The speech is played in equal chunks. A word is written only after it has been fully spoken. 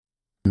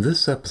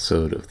This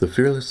episode of The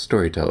Fearless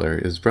Storyteller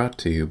is brought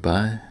to you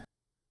by,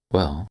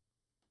 well,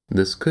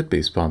 this could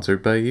be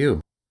sponsored by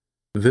you.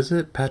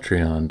 Visit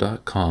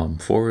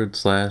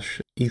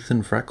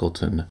patreon.com/Ethan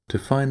Freckleton to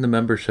find the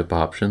membership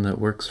option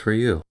that works for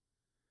you.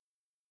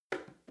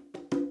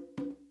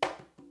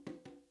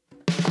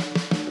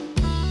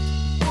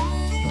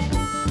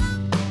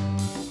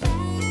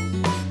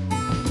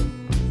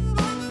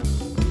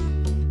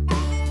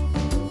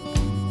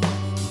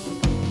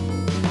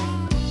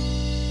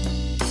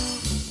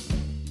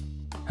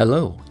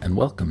 Hello, and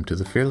welcome to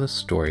the Fearless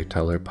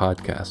Storyteller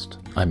podcast.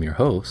 I'm your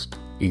host,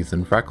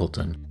 Ethan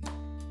Freckleton.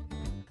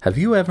 Have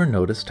you ever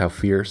noticed how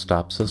fear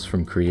stops us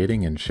from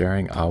creating and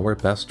sharing our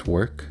best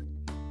work?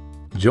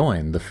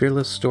 Join the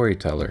Fearless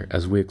Storyteller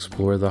as we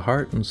explore the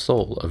heart and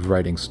soul of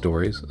writing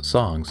stories,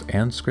 songs,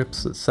 and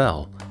scripts that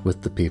sell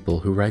with the people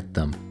who write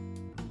them.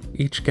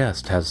 Each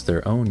guest has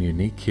their own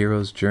unique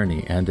hero's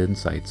journey and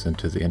insights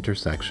into the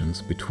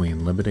intersections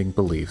between limiting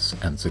beliefs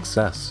and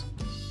success.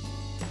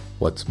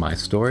 What's my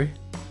story?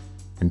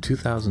 In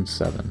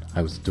 2007,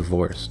 I was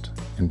divorced,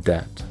 in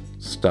debt,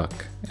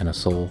 stuck in a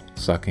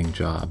soul-sucking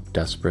job,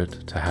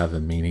 desperate to have a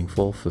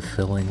meaningful,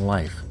 fulfilling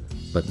life,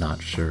 but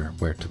not sure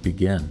where to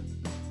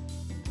begin.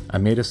 I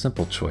made a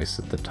simple choice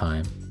at the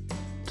time,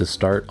 to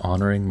start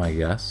honoring my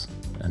yes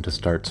and to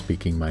start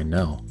speaking my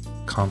no.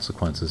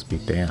 Consequences be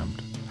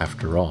damned.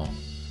 After all,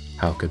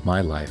 how could my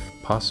life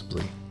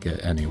possibly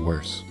get any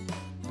worse?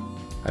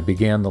 I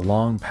began the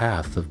long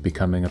path of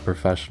becoming a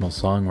professional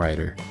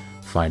songwriter,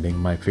 finding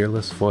my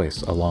fearless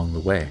voice along the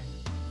way.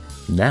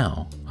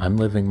 Now, I'm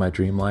living my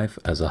dream life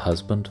as a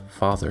husband,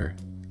 father,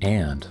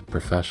 and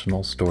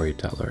professional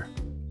storyteller.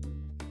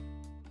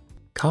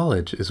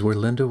 College is where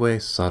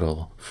Lindiwe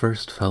Subtle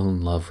first fell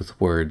in love with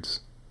words.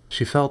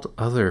 She felt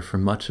other for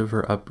much of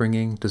her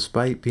upbringing,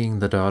 despite being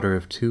the daughter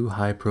of two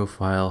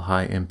high-profile,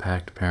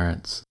 high-impact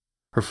parents.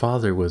 Her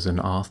father was an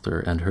author,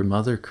 and her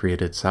mother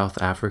created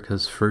South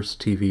Africa's first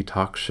TV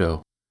talk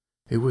show.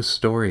 It was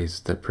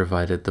stories that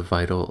provided the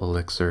vital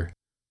elixir.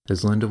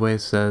 As Lindiwe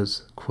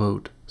says,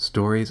 quote,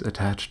 "Stories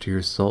attach to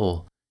your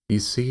soul. You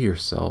see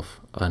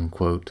yourself,"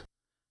 unquote.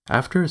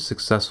 After a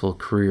successful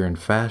career in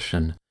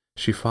fashion,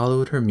 she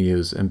followed her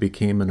muse and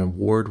became an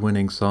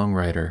award-winning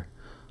songwriter.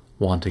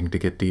 Wanting to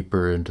get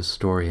deeper into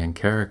story and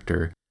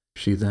character,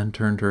 she then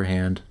turned her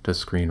hand to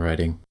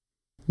screenwriting.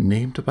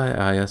 Named by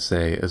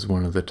ISA as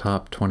one of the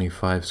top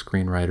 25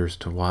 screenwriters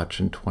to watch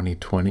in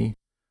 2020,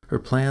 her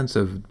plans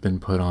have been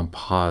put on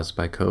pause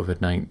by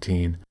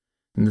COVID-19.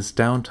 And this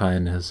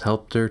downtime has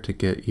helped her to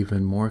get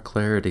even more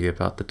clarity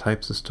about the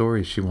types of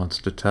stories she wants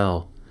to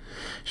tell.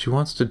 She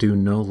wants to do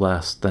no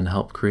less than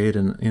help create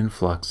an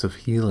influx of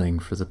healing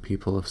for the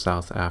people of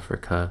South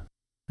Africa,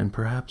 and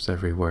perhaps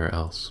everywhere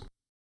else.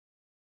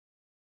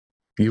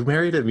 You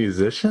married a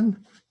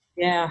musician?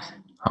 Yeah.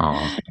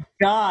 Oh.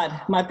 God,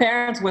 my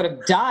parents would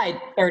have died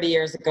 30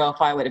 years ago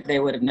if they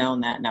would have known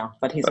that. No,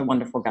 but he's a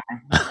wonderful guy.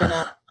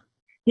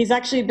 He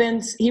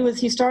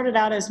started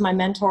out as my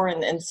mentor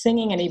in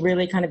singing, and he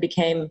really kind of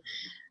became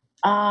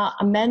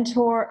a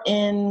mentor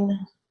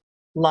in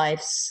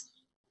life's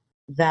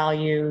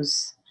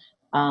values,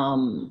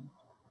 art.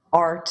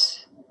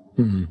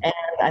 Mm-hmm. And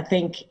I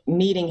think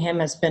meeting him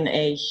has been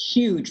a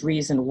huge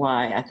reason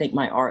why I think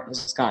my art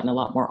has gotten a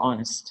lot more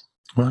honest.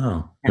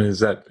 Wow. Yeah. Is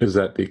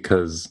that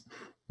because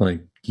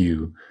like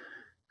you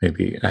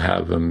maybe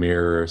have a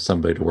mirror or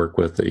somebody to work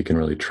with that you can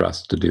really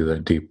trust to do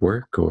that deep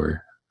work,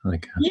 or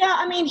Yeah,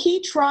 I mean,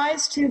 he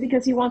tries to,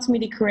 because he wants me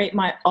to create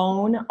my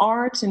own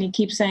art, and he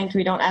keeps saying to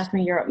me, "Don't ask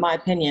me my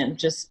opinion.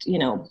 Just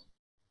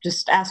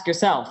ask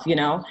yourself.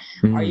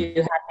 Are you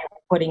happy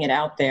with putting it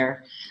out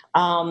there?"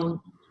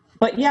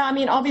 But yeah, I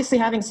mean, obviously,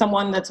 having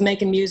someone that's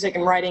making music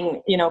and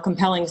writing,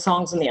 compelling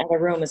songs in the other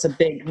room is a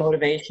big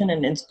motivation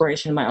and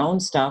inspiration in my own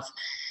stuff.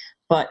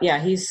 But yeah,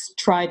 he's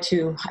tried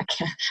to.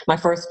 My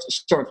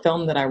first short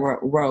film that I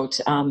wrote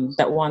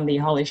that won the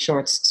Holly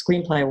Shorts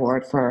Screenplay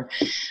Award for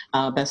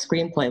Best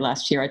Screenplay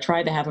last year. I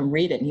tried to have him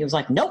read it, and he was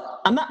like, "Nope,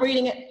 I'm not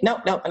reading it.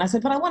 Nope." And I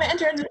said, "But I want to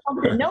enter into the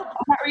company." "Nope,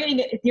 I'm not reading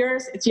it. It's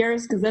yours. It's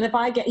yours." Because then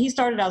he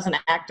started out as an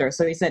actor,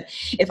 so he said,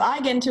 "If I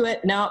get into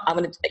it, no, I'm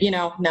gonna,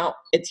 no,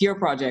 it's your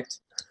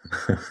project."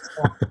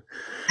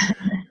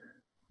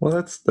 Well,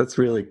 that's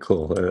really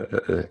cool.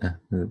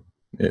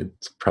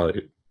 It's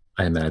probably,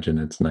 I imagine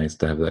it's nice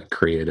to have that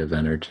creative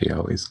energy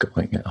always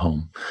going at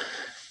home.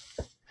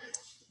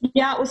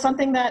 Yeah, it was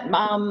something that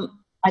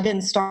I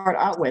didn't start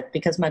out with,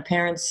 because my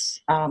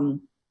parents,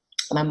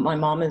 my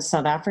mom is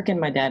South African,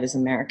 my dad is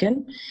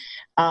American.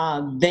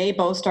 They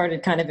both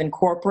started kind of in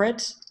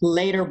corporate,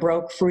 later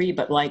broke free,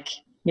 but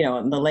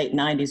in the late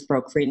 90s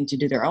broke free to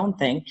do their own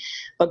thing.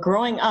 But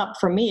growing up,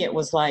 for me, it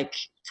was like,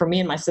 for me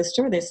and my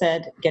sister, they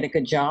said, get a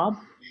good job,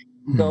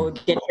 go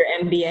get your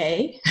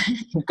MBA,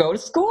 go to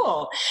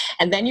school,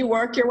 and then you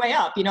work your way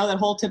up, that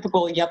whole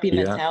typical yuppie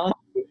mentality.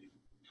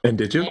 And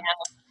did you?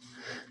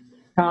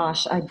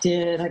 Gosh, I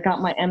did. I got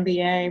my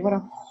MBA. What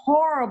a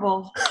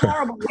horrible,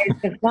 horrible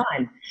waste of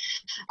time.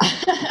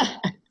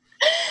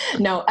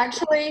 No,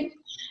 actually,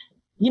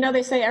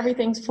 They say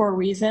everything's for a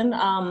reason.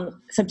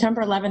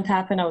 September 11th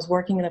happened. I was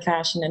working in the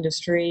fashion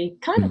industry,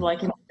 kind of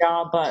liking the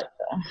job, but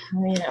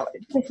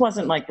it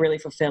wasn't like really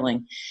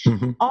fulfilling.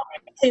 Mm-hmm.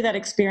 Obviously, that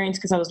experience,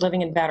 because I was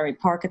living in Battery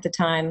Park at the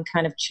time,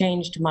 kind of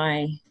changed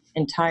my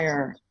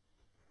entire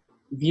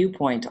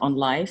viewpoint on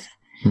life.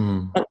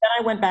 Mm. But then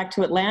I went back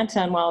to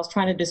Atlanta, and while I was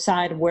trying to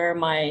decide where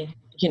my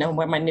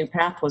new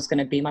path was going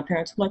to be, my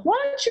parents were like, "Why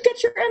don't you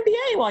get your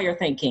MBA while you're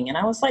thinking?" And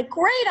I was like,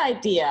 "Great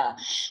idea."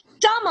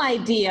 Dumb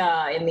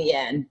idea in the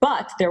end.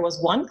 But there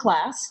was one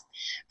class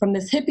from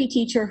this hippie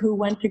teacher who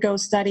went to go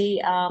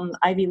study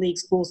Ivy League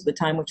schools at the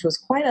time, which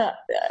was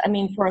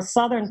for a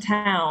southern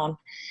town,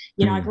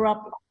 I grew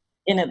up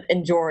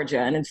in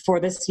Georgia, and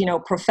for this,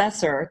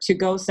 professor to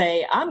go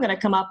say, I'm going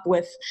to come up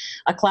with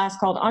a class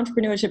called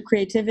Entrepreneurship,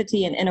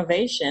 Creativity, and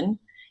Innovation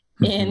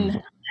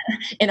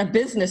in a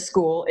business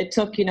school, it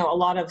took, a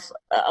lot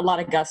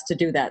of guts to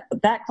do that.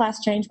 But that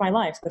class changed my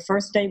life. The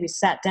first day we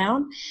sat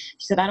down,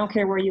 she said, I don't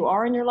care where you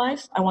are in your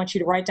life. I want you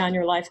to write down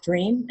your life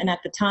dream. And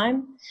at the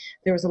time,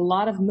 there was a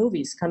lot of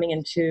movies coming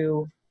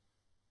into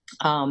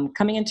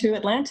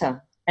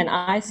Atlanta. And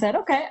I said,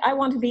 okay, I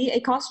want to be a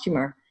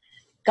costumer.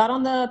 Got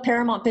on the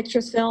Paramount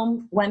Pictures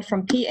film, went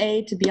from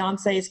PA to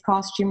Beyonce's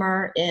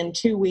costumer in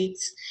 2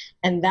 weeks.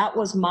 And that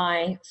was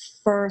my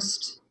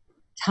first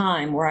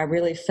time where I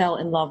really fell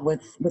in love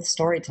with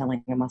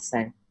storytelling, I must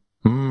say.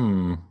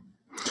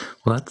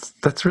 Well,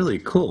 that's really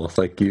cool. It's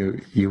like you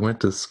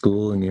went to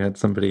school and you had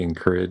somebody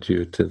encourage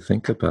you to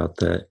think about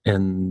that,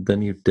 and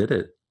then you did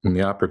it, and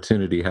the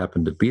opportunity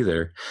happened to be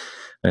there.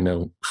 I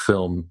know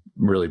film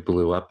really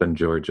blew up in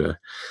Georgia,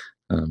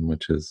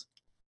 which is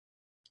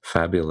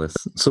fabulous.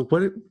 So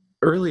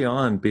early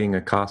on, being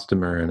a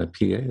costumer and a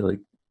PA,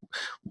 like,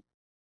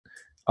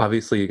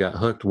 obviously you got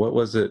hooked. What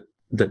was it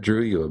that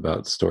drew you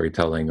about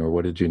storytelling, or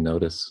what did you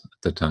notice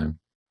at the time?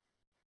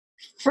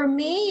 For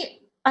me,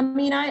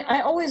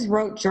 I always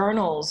wrote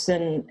journals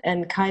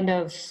and kind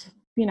of,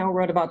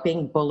 wrote about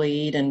being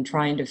bullied and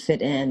trying to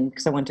fit in,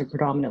 because I went to a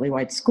predominantly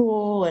white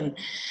school. And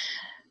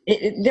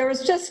there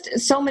was just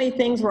so many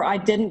things where I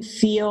didn't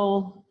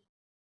feel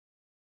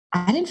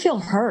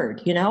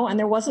heard, and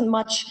there wasn't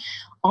much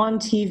on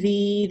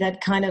TV that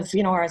kind of,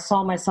 where I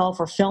saw myself,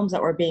 or films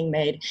that were being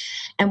made.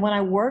 And when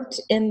I worked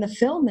in the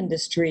film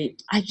industry,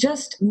 I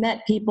just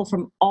met people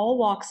from all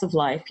walks of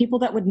life, people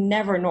that would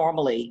never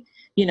normally,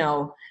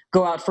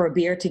 go out for a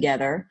beer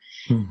together.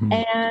 Mm-hmm.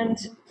 And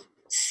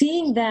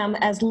seeing them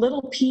as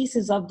little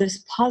pieces of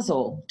this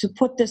puzzle to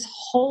put this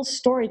whole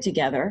story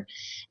together,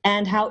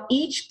 and how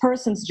each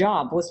person's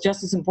job was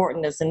just as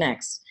important as the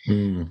next.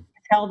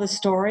 Tell the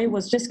story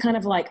was just kind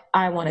of like,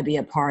 I want to be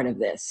a part of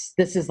this.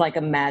 This is like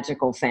a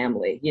magical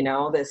family,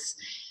 this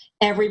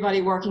everybody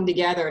working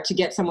together to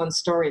get someone's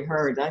story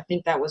heard. I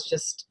think that was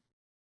just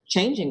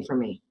changing for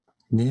me.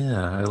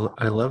 Yeah,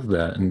 I love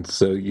that. And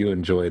so you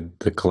enjoyed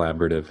the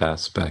collaborative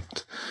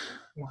aspect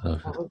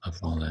of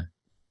all that.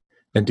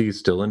 And do you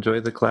still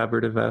enjoy the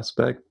collaborative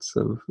aspects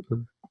of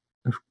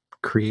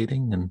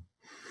creating? And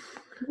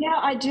Yeah,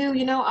 I do.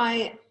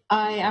 I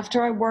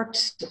after I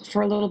worked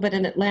for a little bit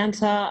in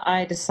Atlanta,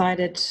 I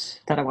decided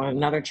that I wanted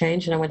another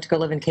change, and I went to go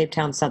live in Cape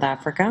Town, South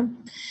Africa,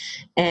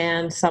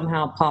 and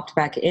somehow popped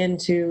back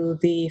into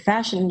the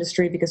fashion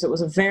industry, because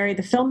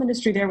the film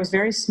industry there was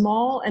very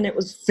small, and it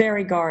was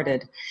very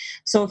guarded.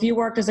 So if you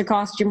worked as a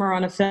costumer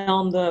on a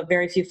film, the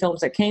very few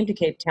films that came to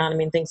Cape Town,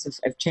 things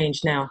have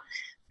changed now,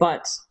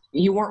 but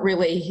you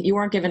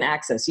weren't given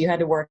access. You had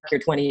to work your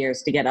 20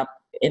 years to get up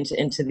into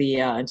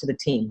the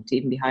team to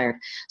even be hired.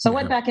 So I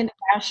went back into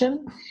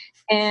fashion,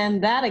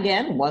 and that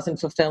again wasn't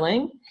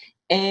fulfilling.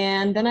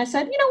 And then I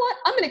said, you know what?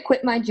 I'm going to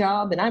quit my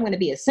job, and I'm going to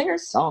be a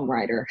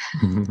singer-songwriter.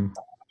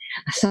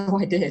 So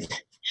I did.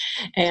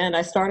 And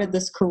I started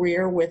this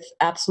career with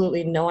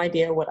absolutely no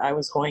idea what I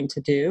was going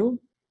to do.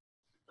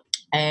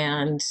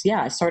 And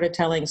yeah, I started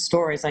telling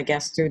stories, I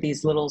guess, through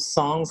these little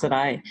songs that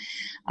I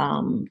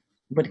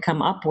would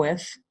come up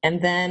with.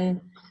 And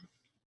then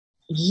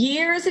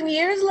years and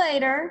years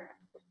later,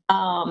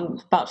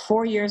 about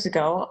 4 years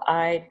ago,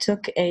 I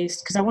took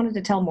because I wanted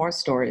to tell more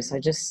stories. I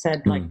just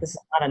said, like, this is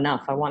not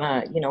enough. I want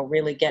to,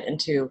 really get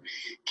into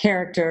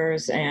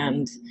characters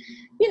and,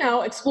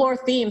 explore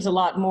themes a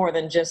lot more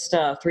than just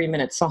a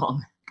 3-minute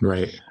song.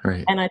 Right.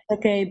 And I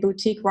took a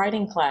boutique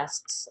writing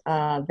class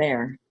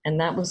there. And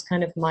that was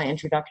kind of my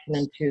introduction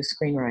into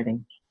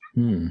screenwriting.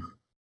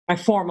 My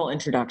formal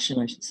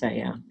introduction, I should say,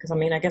 yeah. Because,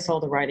 I guess all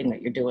the writing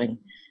that you're doing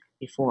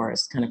before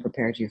has kind of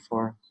prepared you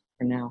for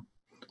now.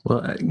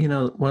 Well,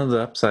 one of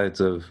the upsides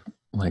of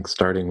like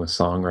starting with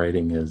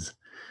songwriting is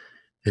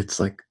it's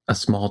like a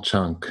small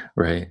chunk,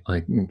 right?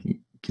 Like you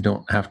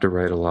don't have to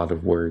write a lot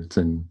of words,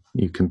 and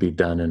you can be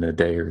done in a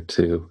day or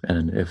two.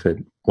 And if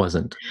it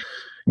wasn't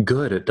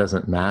good, it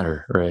doesn't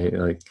matter, right?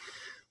 Like,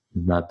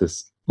 not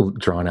this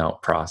drawn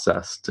out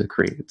process to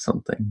create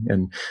something.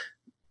 And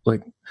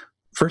like,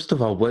 first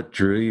of all, what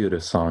drew you to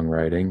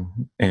songwriting?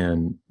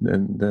 And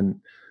then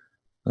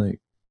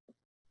like,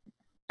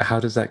 how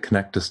does that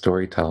connect to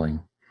storytelling?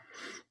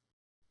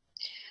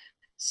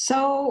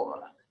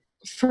 So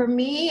for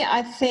me,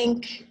 I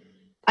think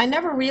I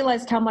never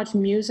realized how much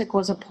music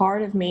was a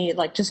part of me,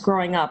 like just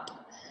growing up,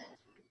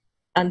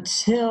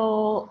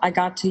 until I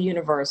got to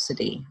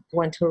university.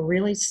 Went to a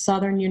really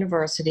southern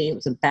university. It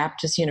was a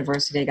Baptist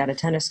university. I got a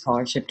tennis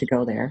scholarship to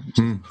go there.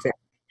 I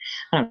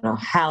don't know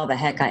how the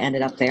heck I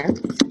ended up there.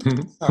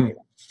 Sorry.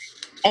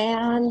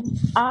 And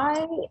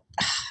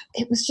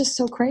it was just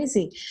so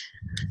crazy.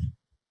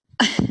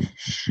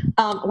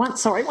 One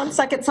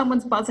second.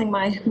 Someone's buzzing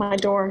my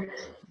door.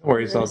 No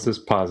worries, I'll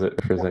just pause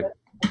it for a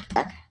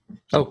sec.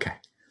 Okay.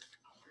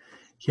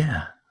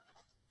 Yeah.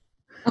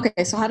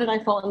 Okay, so how did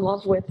I fall in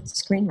love with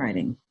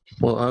screenwriting?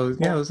 Well,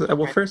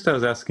 first I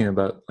was asking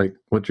about like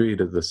what drew you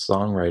to the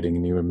songwriting,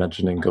 and you were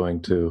mentioning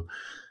going to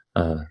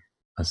a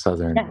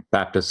Southern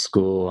Baptist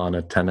school on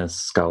a tennis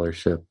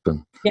scholarship.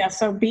 And yeah,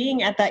 so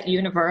being at that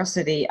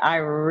university, I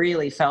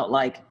really felt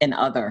like an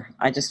other.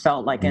 I just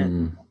felt like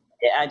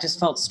I just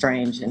felt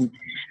strange, and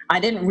I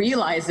didn't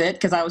realize it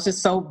because I was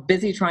just so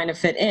busy trying to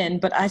fit in.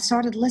 But I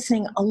started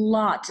listening a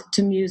lot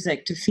to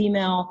music, to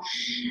female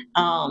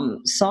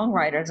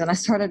songwriters, and I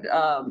started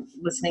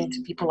listening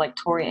to people like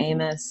Tori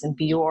Amos and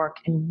Bjork,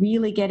 and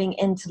really getting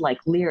into like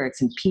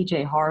lyrics and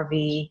PJ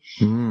Harvey,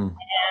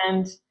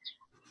 and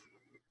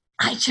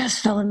I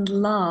just fell in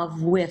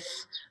love with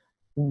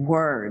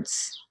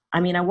words. I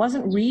mean, I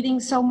wasn't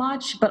reading so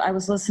much, but I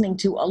was listening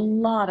to a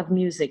lot of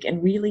music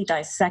and really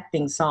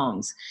dissecting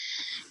songs.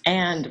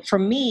 And for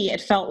me,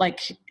 it felt like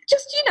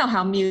just,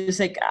 how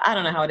music, I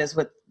don't know how it is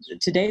with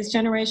today's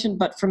generation,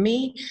 but for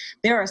me,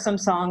 there are some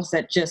songs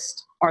that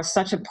just are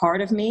such a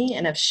part of me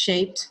and have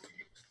shaped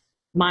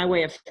my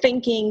way of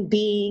thinking,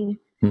 being,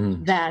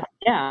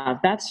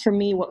 that's for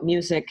me what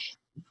music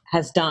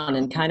has done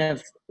and kind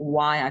of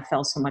why I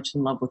fell so much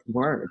in love with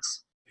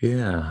words.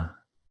 Yeah.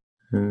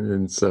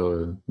 And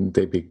so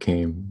they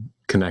became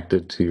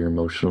connected to your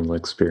emotional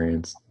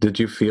experience. Did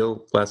you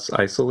feel less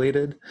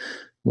isolated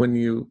when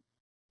you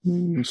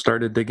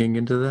started digging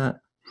into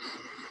that?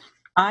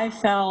 I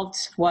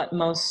felt what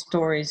most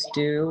stories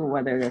do,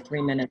 whether they're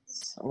 3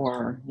 minutes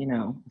or,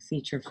 a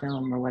feature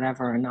film or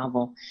whatever, a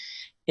novel,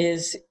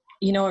 is,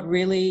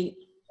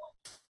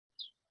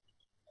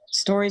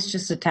 stories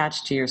just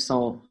attach to your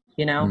soul,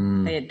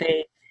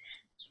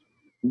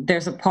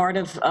 there's a part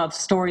of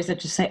stories that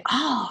just say,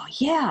 oh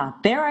yeah,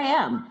 there I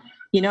am.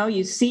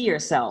 You see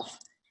yourself.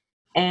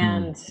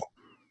 And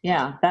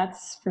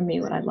that's for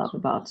me what I love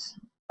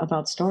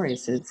about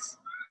stories is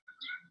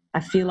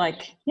I feel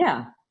like,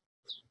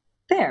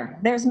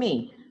 there's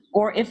me.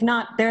 Or if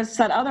not, there's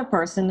that other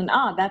person and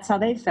that's how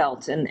they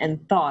felt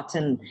and thought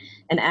and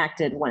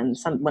acted when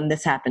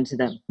this happened to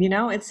them.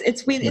 It's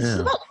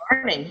about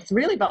learning. It's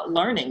really about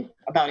learning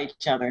about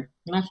each other.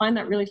 And I find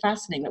that really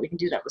fascinating that we can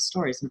do that with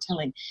stories and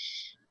telling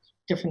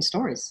different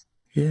stories.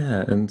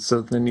 Yeah, and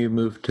so then you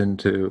moved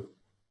into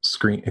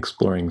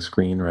exploring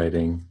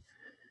screenwriting,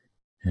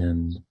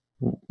 and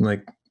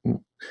like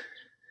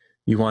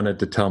you wanted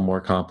to tell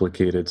more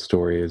complicated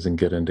stories and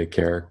get into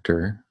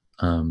character.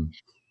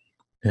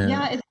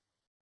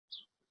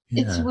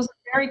 It was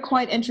a very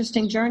quite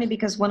interesting journey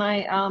because when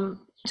I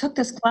took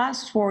this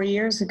class 4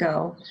 years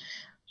ago,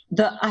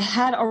 I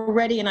had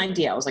already an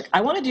idea. I was like,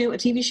 I want to do a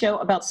TV show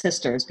about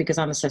sisters because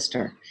I'm a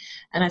sister,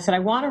 and I said I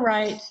want to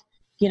write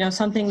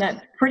something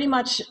that pretty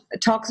much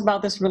talks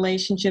about this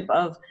relationship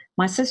of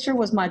my sister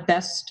is my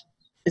best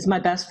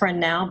friend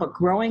now, but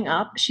growing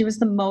up, she was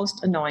the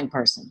most annoying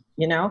person,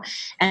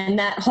 and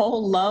that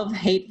whole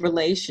love-hate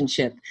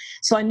relationship.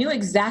 So I knew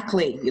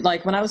exactly,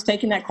 like when I was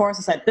taking that course,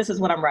 I said, this is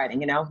what I'm writing,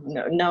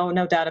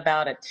 no doubt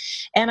about it.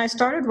 And I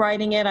started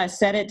writing it. I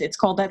said it's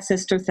called That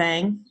Sister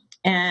Thing.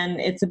 And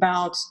it's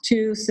about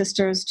two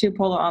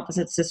polar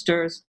opposite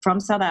sisters from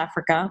South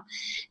Africa.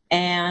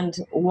 And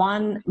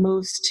one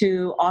moves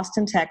to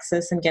Austin,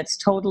 Texas and gets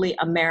totally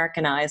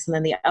Americanized. And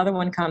then the other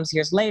one comes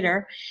years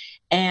later.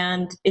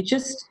 And it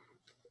just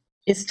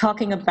is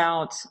talking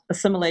about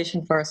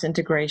assimilation versus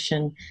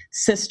integration,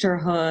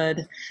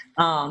 sisterhood,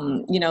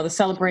 the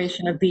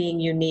celebration of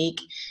being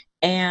unique.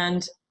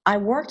 And I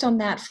worked on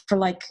that for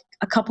like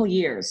a couple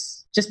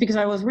years, just because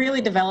I was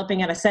really developing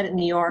it. I set it in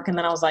New York, and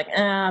then I was like,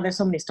 there's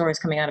so many stories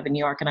coming out of New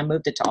York, and I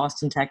moved it to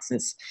Austin,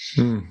 Texas.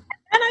 And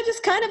I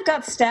just kind of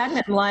got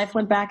stagnant in life,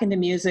 went back into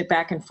music,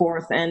 back and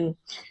forth. And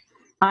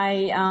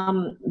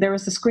there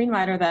was a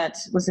screenwriter that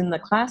was in the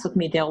class with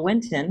me, Dale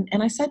Winton,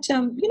 and I said to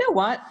him, you know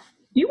what?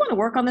 You want to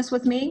work on this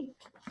with me?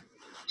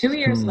 2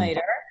 years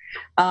later,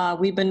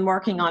 we've been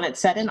working on it,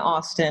 set in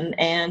Austin,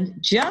 and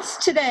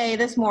just today,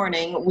 this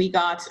morning, we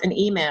got an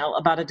email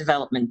about a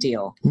development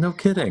deal. No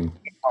kidding.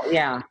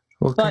 Yeah.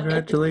 Well,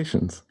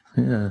 congratulations.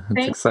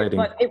 It's exciting.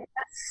 But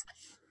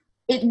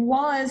it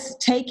was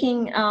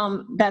taking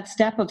that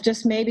step of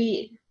just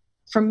maybe,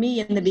 for me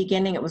in the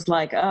beginning, it was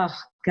like, oh,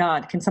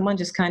 God, can someone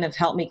just kind of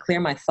help me clear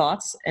my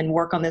thoughts and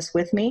work on this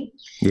with me?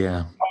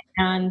 Yeah.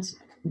 And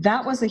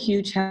that was a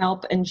huge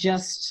help, and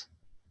just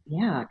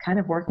kind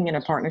of working in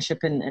a partnership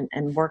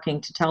and working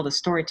to tell the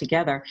story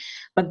together.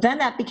 But then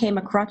that became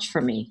a crutch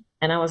for me.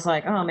 And I was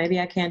like, oh, maybe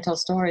I can't tell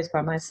stories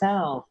by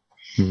myself.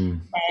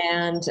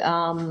 And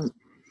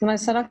then I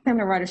said, okay, I'm going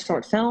to write a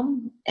short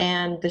film.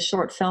 And the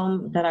short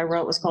film that I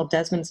wrote was called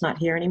Desmond's Not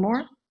Here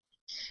Anymore.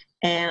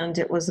 And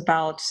it was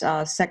about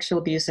sexual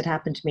abuse that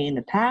happened to me in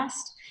the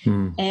past.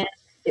 And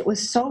it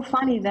was so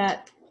funny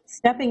that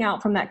stepping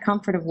out from that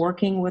comfort of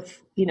working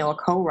with, a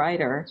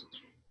co-writer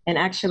and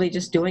actually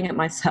just doing it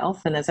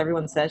myself, and as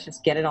everyone says,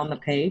 just get it on the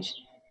page,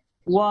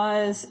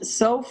 was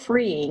so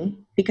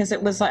freeing, because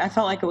I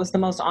felt like it was the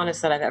most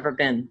honest that I've ever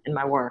been in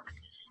my work.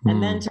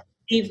 And then to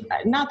receive,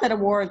 not that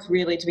awards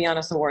really, to be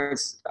honest,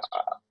 awards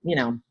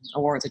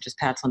are just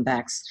pats on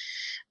backs.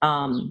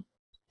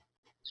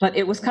 But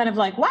it was kind of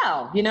like,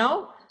 wow,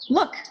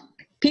 look,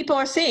 people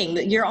are seeing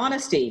that your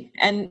honesty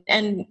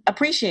and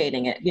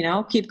appreciating it,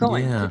 keep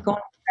going with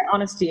that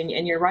honesty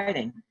in your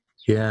writing.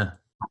 Yeah.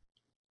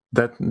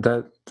 That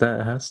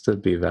has to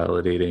be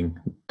validating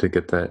to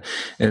get that.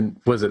 And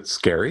was it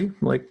scary,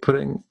 like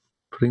putting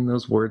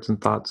those words and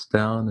thoughts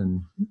down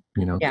and,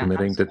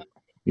 committing absolutely.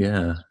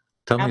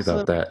 Tell me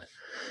Absolutely. about that.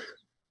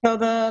 So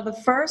the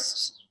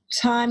first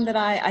time that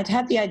I'd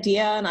had the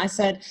idea, and I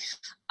said,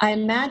 I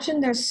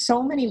imagine there's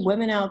so many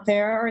women out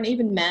there, and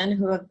even men,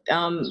 who have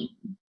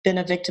been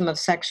a victim of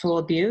sexual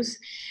abuse,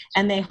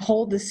 and they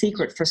hold the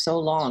secret for so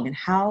long. And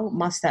how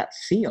must that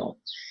feel?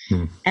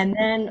 And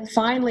then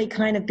finally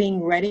kind of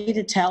being ready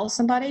to tell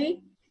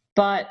somebody,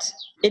 but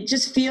it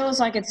just feels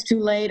like it's too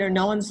late or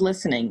no one's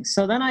listening.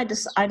 So then I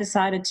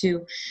decided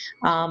to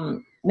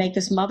make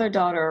this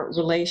mother-daughter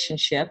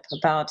relationship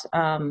about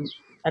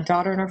a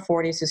daughter in her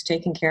 40s who's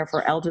taking care of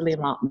her elderly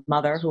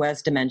mother who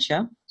has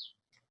dementia.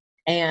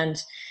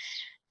 And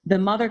the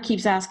mother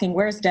keeps asking,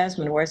 where's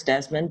Desmond? Where's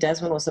Desmond?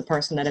 Desmond was the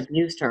person that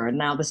abused her. And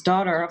now this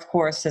daughter, of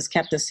course, has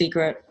kept a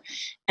secret.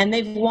 And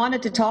they've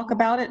wanted to talk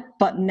about it,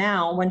 but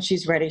now when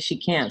she's ready, she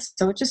can't.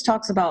 So it just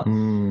talks about,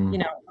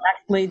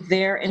 actually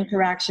their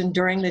interaction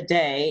during the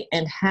day,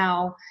 and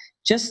how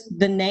just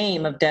the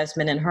name of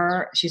Desmond and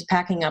her, she's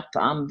packing up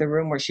the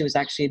room where she was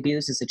actually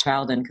abused as a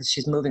child in, because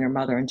she's moving her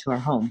mother into her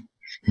home.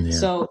 Yeah.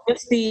 So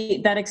just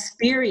that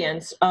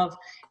experience of,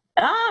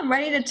 I'm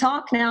ready to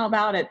talk now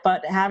about it,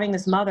 but having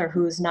this mother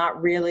who's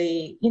not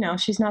really,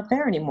 she's not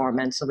there anymore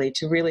mentally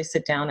to really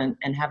sit down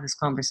and have this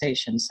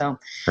conversation. So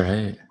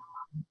right.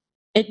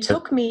 It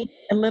took me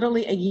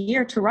literally a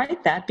year to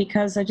write that,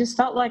 because I just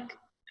felt like,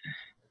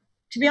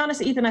 to be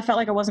honest, Ethan, I felt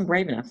like I wasn't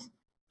brave enough.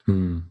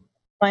 Plain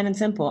and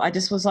simple. I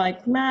just was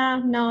like, no,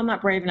 I'm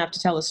not brave enough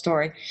to tell a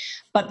story.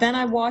 But then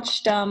I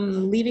watched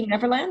Leaving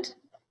Neverland,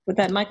 with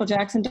that Michael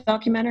Jackson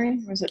documentary.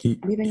 Was it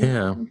Leaving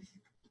Neverland?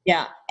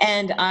 Yeah.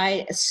 And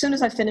as soon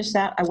as I finished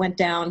that, I went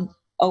down,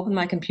 opened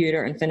my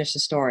computer, and finished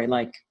the story,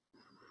 like,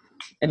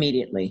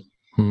 immediately.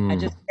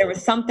 There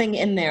was something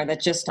in there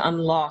that just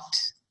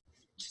unlocked,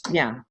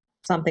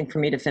 something for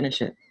me to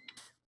finish it.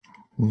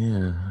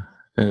 Yeah.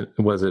 And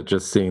was it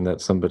just seeing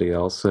that somebody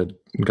else had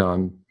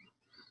gone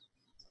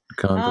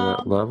to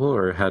that level,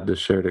 or had the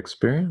shared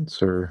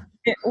experience, or?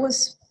 It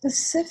was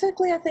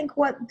specifically, I think,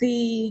 what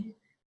the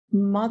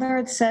mother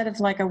had said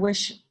of, like, I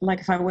wish, like,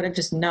 if I would have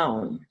just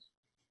known.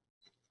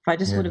 If I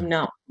just would have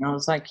known. And I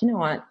was like, you know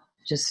what?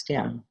 Just,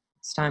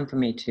 it's time for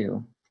me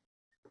to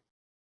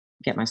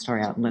get my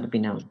story out and let it be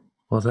known.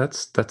 Well,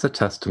 that's a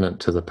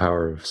testament to the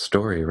power of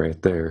story right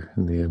there,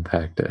 and the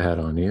impact it had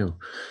on you,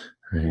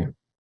 right?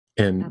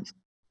 Yeah. And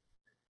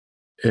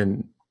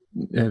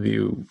have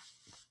you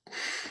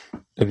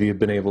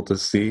been able to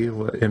see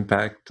what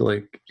impact,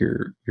 like,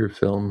 your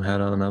film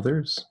had on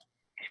others?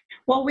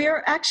 Well, we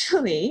were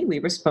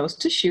supposed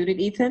to shoot it,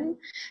 Ethan,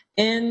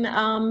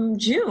 in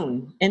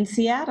June in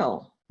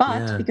Seattle,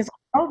 but because of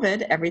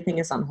COVID, everything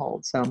is on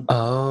hold. So.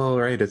 Oh,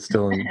 right, it's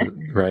still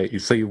right.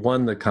 So you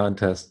won the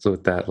contest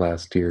with that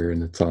last year,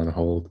 and it's on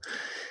hold.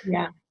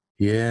 Yeah.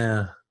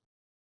 Yeah.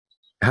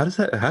 How does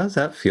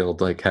that feel,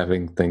 like,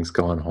 having things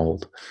go on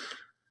hold?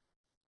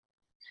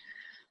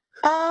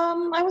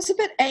 I was a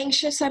bit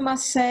anxious, I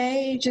must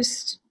say,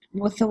 just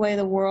with the way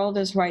the world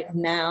is right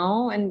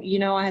now. And,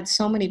 I had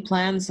so many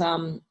plans. I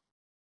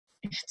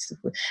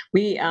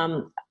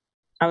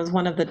was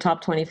one of the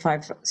top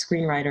 25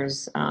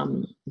 screenwriters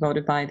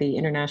voted by the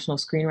International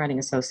Screenwriting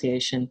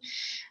Association.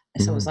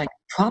 So it was like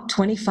top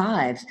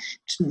 25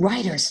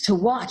 writers to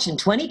watch in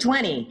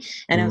 2020.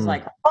 And I was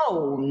like,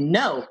 oh,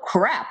 no,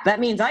 crap. That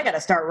means I got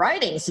to start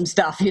writing some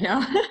stuff,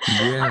 Yeah.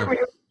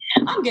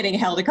 I'm getting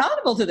held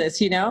accountable to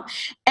this,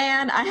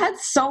 And I had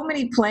so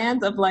many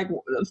plans of, like,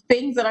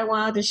 things that I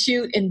wanted to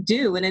shoot and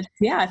do. And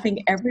I think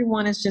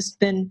everyone has just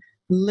been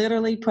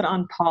literally put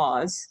on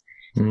pause.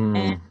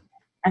 And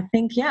I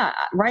think,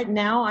 right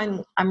now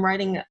I'm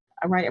writing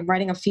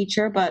a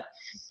feature, but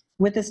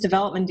with this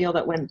development deal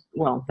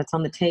that's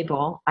on the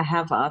table, I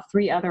have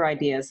 3 other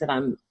ideas that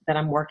I'm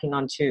working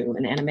on too: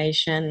 an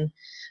animation,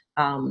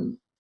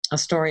 a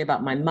story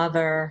about my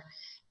mother,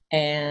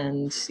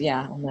 and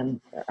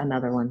then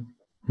another one.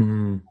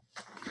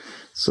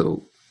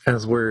 So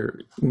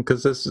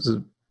because this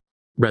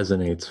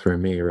resonates for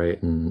me, right,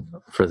 and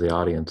for the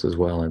audience as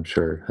well, I'm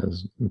sure,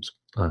 as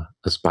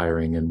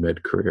aspiring and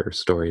mid-career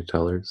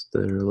storytellers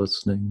that are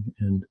listening,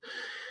 and,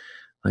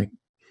 like,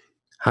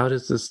 how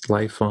does this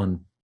life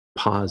on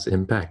pause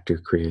impact your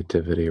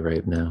creativity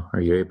right now?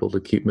 Are you able to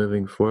keep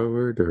moving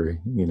forward, or,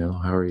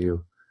 how are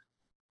you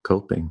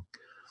coping?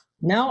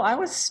 No, I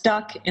was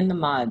stuck in the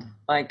mud.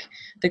 Like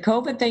the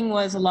COVID thing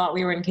was a lot.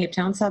 We were in Cape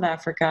Town, South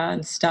Africa,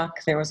 and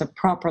stuck. There was a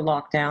proper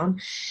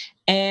lockdown.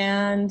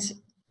 And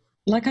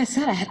like I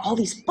said, I had all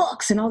these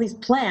books and all these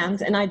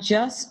plans, and I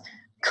just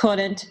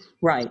couldn't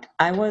write.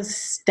 I was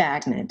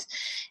stagnant.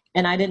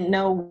 And I didn't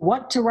know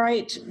what to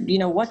write,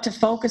 what to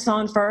focus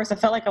on first. I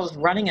felt like I was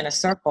running in a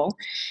circle.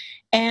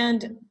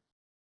 And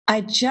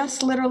I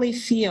just literally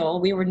feel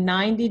we were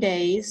 90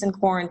 days in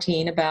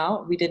quarantine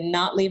we did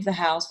not leave the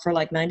house for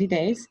like 90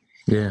 days.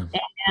 Yeah.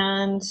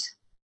 And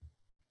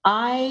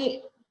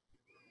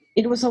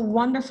it was a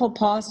wonderful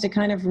pause to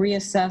kind of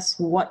reassess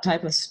what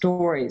type of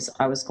stories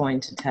I was going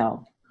to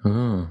tell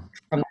from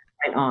that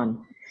point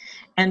on.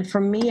 And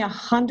for me,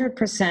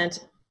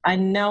 100%, I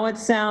know it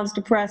sounds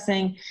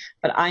depressing,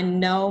 but I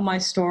know my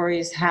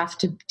stories have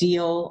to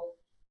deal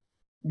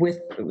with,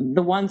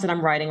 the ones that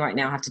I'm writing right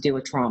now have to deal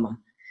with trauma.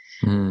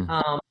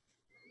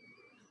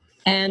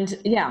 And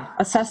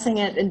assessing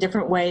it in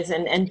different ways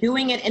and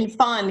doing it in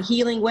fun,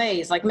 healing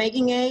ways, like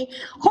making a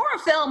horror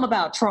film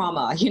about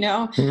trauma,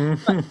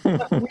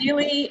 but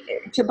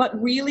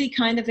really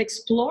kind of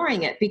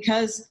exploring it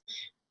because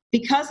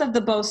of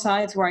the both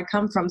sides where I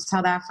come from,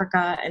 South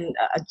Africa, and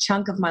a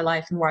chunk of my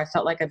life, and where I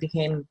felt like I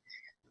became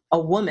a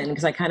woman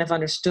because I kind of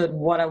understood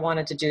what I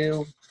wanted to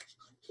do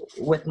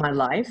with my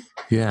life.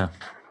 Yeah.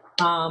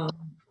 I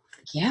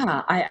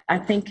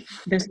think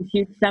there's a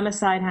huge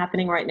femicide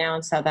happening right now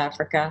in South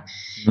Africa,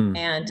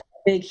 and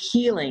big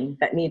healing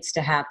that needs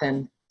to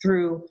happen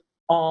through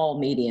all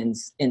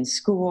mediums, in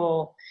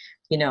school,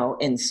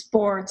 in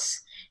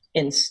sports,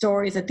 in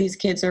stories that these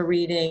kids are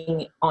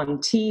reading, on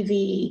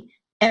TV,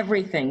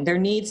 everything. There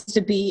needs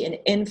to be an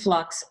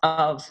influx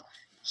of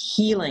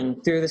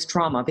healing through this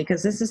trauma,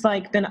 because this has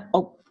been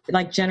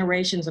like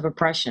generations of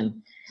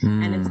oppression,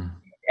 and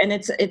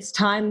it's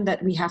time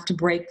that we have to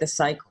break the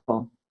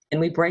cycle. And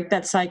we break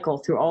that cycle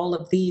through all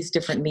of these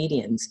different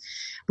mediums.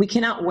 We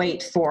cannot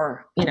wait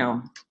for,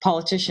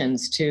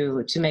 politicians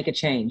to make a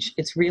change.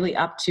 It's really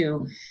up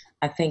to,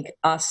 I think,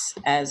 us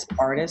as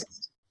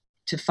artists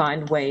to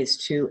find ways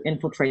to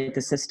infiltrate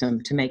the system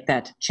to make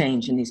that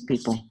change in these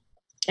people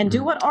and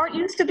do what art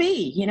used to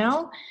be,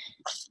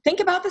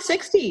 Think about the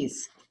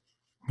 60s.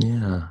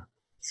 Yeah.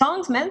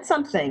 Songs meant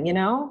something,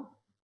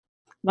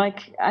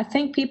 Like, I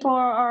think people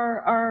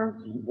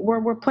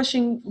we're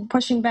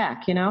pushing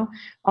back,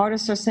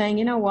 Artists are saying,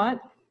 you know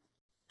what?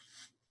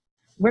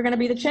 We're going to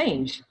be the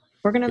change.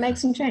 We're going to make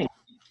some change.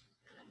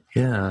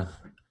 Yeah.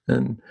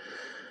 And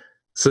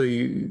so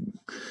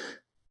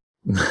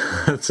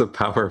that's a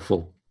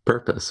powerful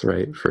purpose,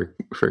 right? For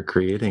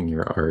creating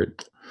your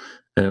art.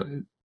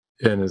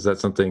 And is that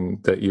something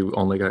that you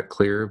only got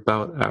clear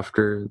about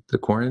after the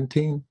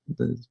quarantine,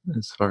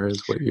 as far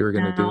as what you were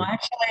going to do?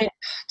 Actually,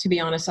 to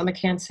be honest, I'm a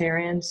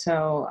Cancerian,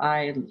 so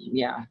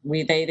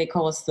they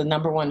call us the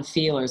number one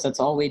feelers. That's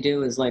all we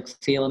do is like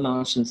feel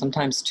emotion,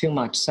 sometimes too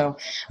much. So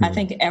I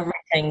think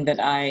everything that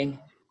I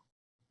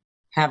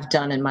have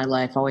done in my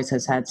life always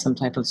has had some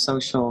type of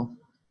social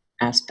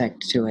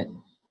aspect to it.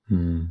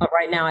 But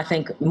right now, I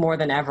think more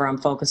than ever, I'm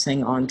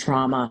focusing on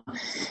trauma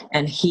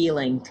and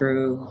healing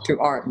through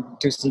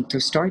art, through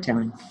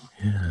storytelling.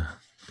 Yeah,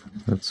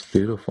 that's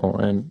beautiful.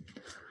 And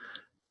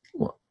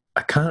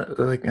I kind of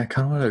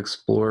want to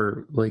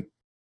explore like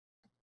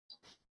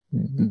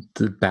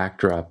the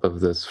backdrop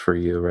of this for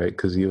you, right?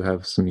 Because you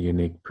have some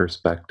unique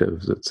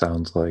perspectives. It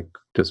sounds like,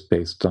 just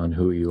based on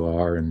who you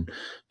are and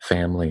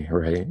family,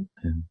 right,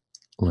 and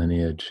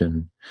lineage.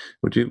 And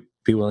would you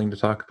be willing to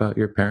talk about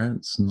your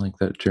parents and like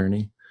that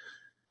journey?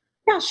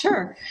 Yeah,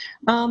 sure.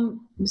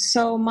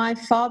 So my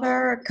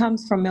father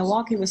comes from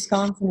Milwaukee,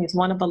 Wisconsin. He's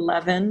one of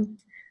 11,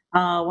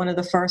 one of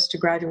the first to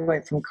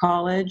graduate from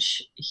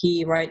college.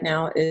 He right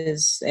now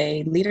is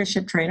a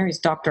leadership trainer. He's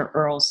Dr.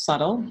 Earl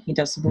Suttle. He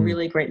does some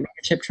really great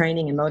leadership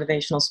training and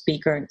motivational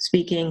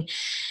speaking.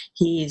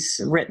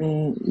 He's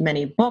written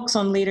many books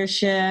on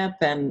leadership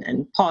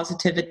and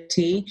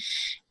positivity.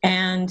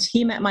 And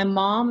he met my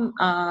mom,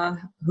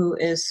 who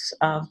is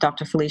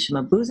Dr. Felicia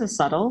Mabuza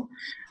Suttle,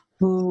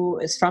 who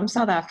is from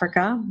South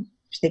Africa.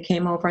 They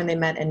came over and they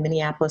met in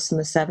Minneapolis in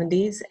the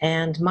 70s.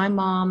 And my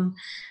mom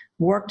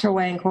worked her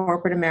way in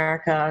corporate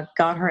America,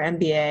 got her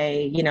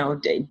MBA,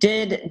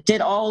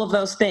 did all of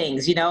those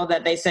things,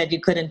 that they said you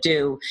couldn't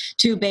do.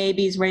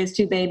 Raised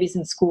two babies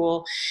in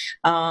school.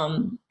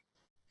 And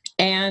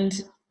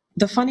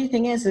the funny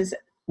thing is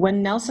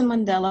when Nelson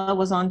Mandela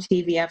was on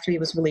TV after he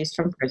was released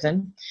from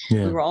prison,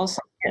 we were all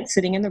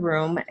sitting in the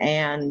room,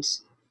 and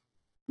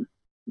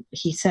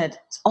he said,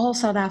 all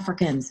South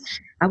Africans,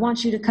 I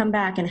want you to come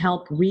back and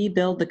help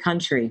rebuild the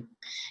country.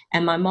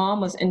 And my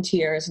mom was in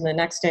tears. And the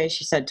next day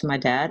she said to my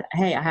dad,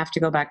 hey, I have to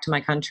go back to my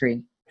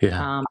country.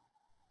 Yeah.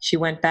 She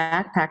went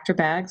back, packed her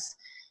bags.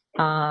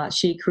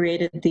 She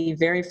created the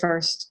very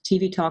first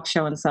TV talk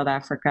show in South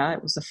Africa.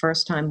 It was the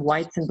first time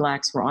whites and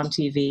blacks were on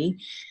TV,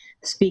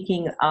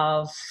 speaking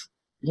of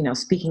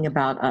speaking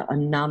about a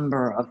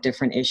number of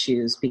different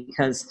issues,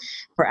 because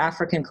for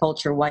African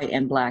culture, white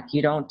and black,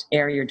 you don't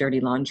air your dirty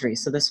laundry.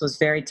 So this was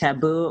very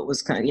taboo. It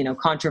was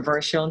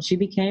controversial, and she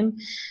became,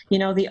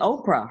 the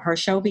Oprah. Her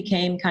show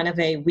became kind of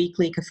a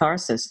weekly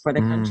catharsis for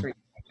the country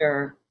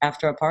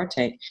after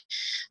apartheid.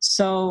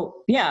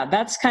 So yeah,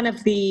 that's kind of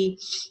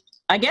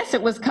I guess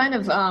it was kind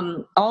of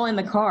all in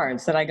the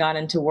cards that I got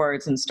into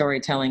words and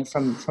storytelling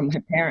from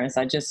my parents.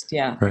 I guess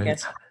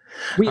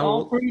we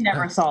all three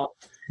never saw it.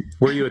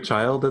 Were you a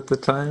child at the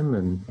time,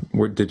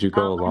 and did you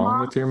go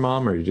along with your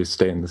mom, or did you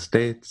stay in the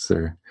States?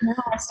 Or no,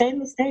 I stayed in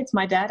the States.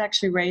 My dad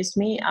actually raised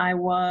me. I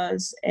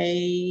was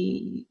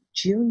a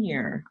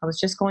junior. I was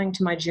just going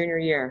to my junior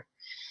year.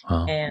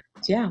 Wow. And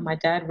yeah, my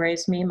dad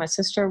raised me. My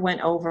sister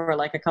went over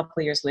like a couple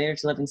of years later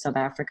to live in South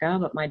Africa.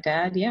 But my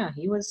dad,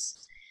 he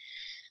was,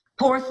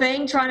 poor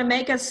thing, trying to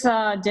make us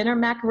dinner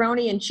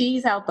macaroni and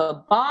cheese out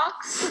the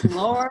box.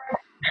 Lord.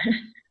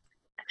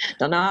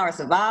 Don't know how I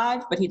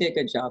survived, but he did a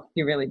good job.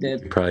 He really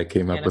did. He probably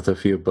came up with a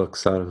few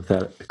books out of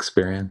that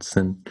experience.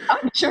 And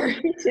I'm sure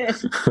he did.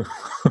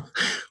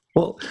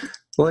 Well,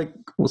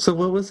 so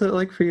what was it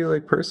like for you,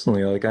 like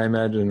personally? Like, I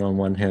imagine on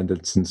one hand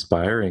it's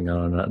inspiring,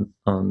 on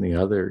the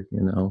other,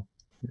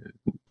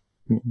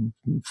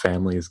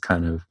 family is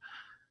kind of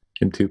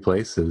in two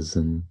places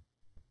and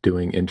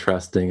doing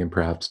interesting and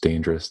perhaps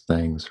dangerous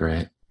things,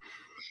 right?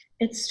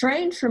 It's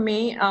strange for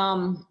me.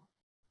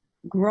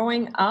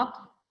 Growing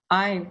up,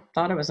 I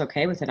thought I was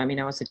okay with it. I mean,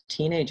 I was a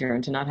teenager,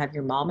 and to not have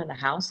your mom in the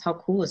house, how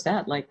cool is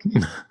that? Like,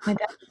 my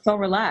dad was so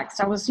relaxed.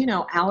 I was,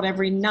 out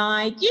every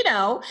night,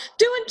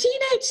 doing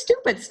teenage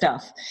stupid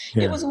stuff.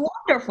 Yeah. It was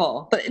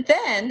wonderful. But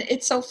then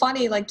it's so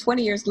funny, like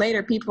 20 years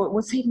later, people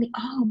would say to me,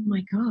 oh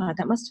my God,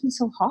 that must have been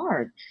so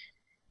hard.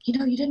 You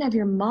didn't have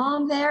your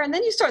mom there. And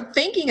then you start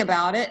thinking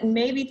about it, and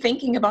maybe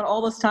thinking about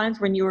all those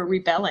times when you were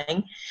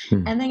rebelling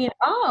and thinking,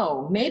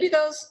 oh, maybe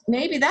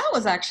that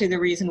was actually the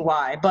reason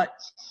why. But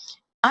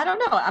I don't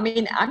know. I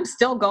mean, I'm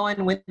still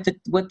going with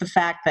the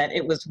fact that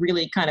it was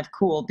really kind of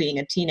cool being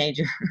a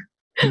teenager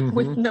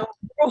with no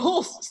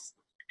rules.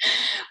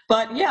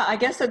 But yeah, I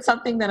guess it's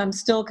something that I'm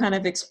still kind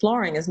of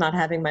exploring, is not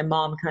having my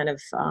mom kind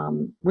of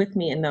with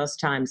me in those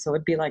times. So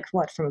it'd be like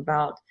from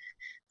about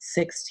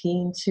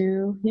 16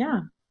 to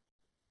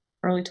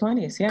early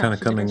 20s. Yeah, kind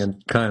of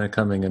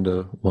coming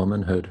into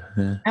womanhood.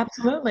 Yeah.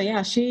 Absolutely.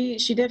 Yeah, she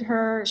did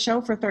her show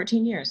for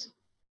 13 years.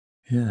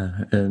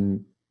 Yeah,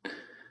 and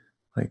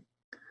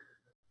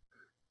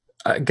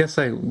I guess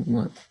I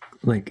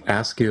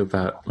ask you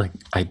about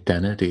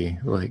identity.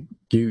 Like,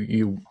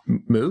 you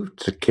moved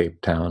to Cape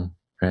Town,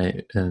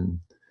 right? And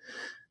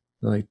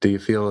do you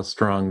feel a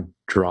strong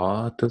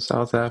draw to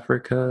South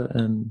Africa?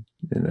 And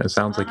it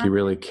sounds like you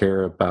really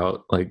care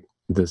about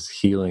this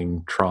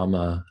healing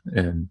trauma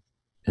and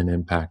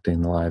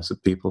impacting the lives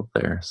of people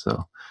there.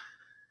 So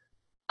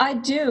I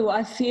do.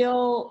 I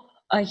feel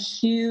a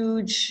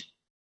huge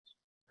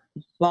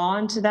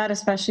bond to that,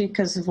 especially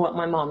because of what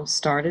my mom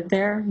started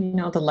there.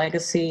 The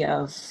legacy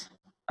of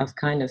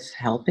kind of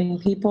helping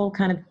people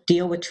kind of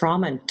deal with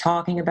trauma and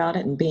talking about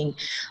it and being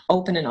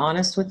open and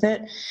honest with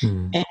it.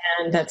 And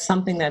that's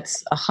something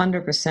that's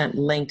 100%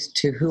 linked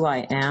to who I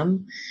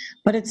am.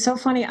 But it's so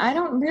funny. I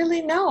don't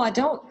really know. I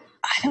don't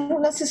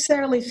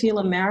necessarily feel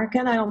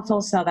American. I don't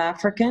feel South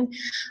African.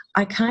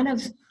 I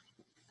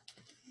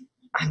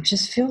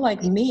just feel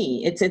like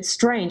me. It's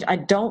strange. I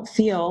don't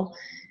feel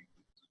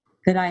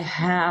that I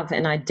have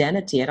an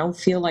identity. I don't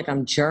feel like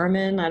I'm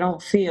German.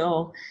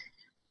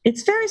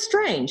 It's very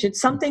strange.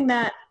 It's something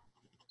that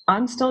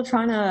I'm still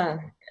trying to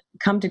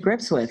come to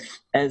grips with,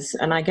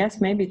 and I guess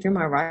maybe through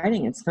my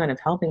writing, it's kind of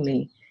helping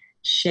me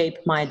shape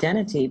my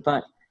identity.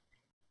 But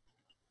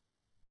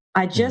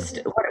I just,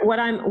 what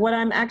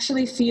I'm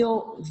actually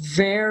feel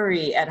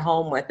very at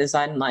home with is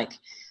I'm like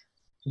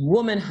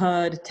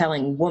womanhood,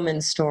 telling woman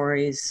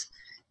stories,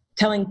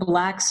 telling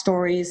Black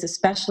stories,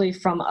 especially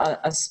from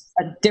a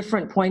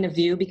different point of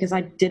view, because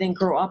I didn't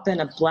grow up in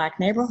a Black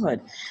neighborhood.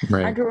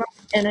 Right. I grew up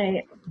in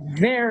a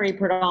very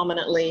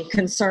predominantly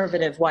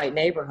conservative white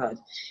neighborhood,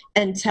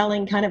 and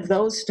telling kind of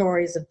those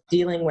stories of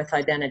dealing with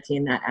identity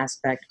in that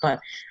aspect. But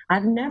I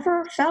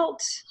never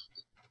felt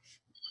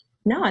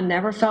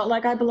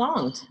like I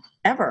belonged,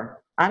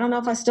 ever. I don't know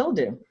if I still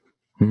do.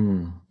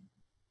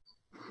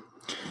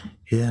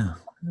 Yeah.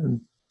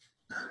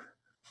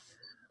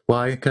 Well,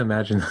 I can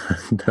imagine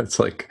that's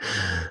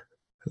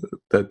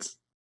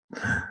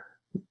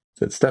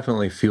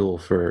definitely fuel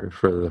for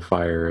the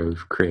fire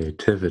of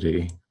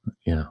creativity,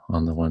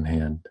 on the one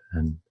hand,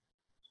 and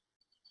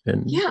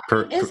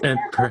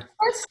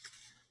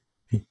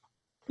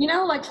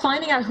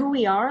finding out who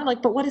we are,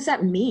 but what does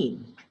that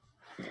mean?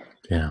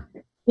 Yeah.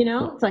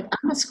 It's like,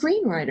 I'm a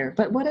screenwriter,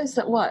 but what is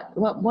that?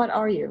 What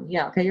are you?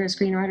 Yeah. Okay. You're a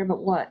screenwriter,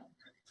 but what?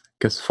 I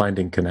guess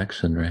finding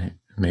connection, right?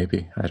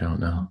 Maybe, I don't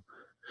know.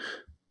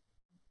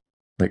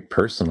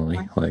 Personally,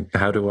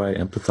 how do I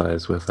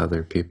empathize with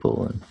other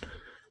people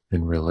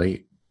and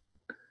relate?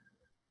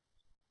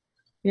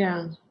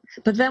 Yeah.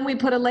 But then we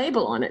put a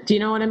label on it. Do you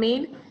know what I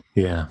mean?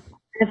 Yeah.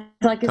 It's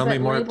like, tell me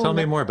more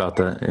about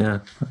that. Yeah.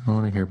 I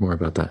want to hear more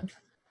about that.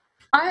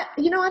 I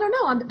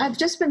don't know. I've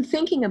just been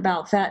thinking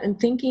about that and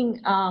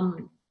thinking,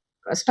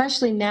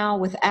 especially now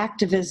with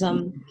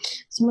activism.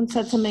 Someone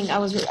said something. I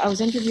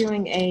was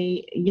interviewing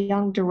a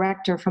young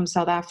director from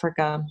South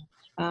Africa.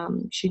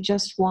 She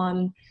just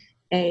won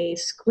a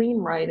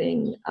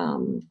screenwriting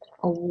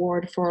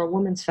award for a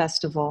women's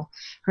festival.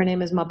 Her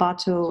name is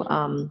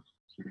Mabatu.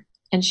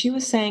 And she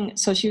was saying,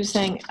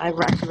 I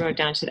wrote it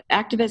down. She said,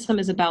 activism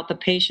is about the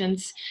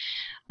patience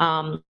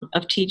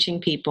of teaching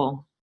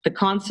people, the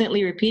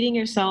constantly repeating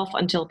yourself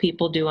until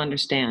people do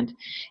understand.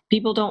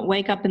 People don't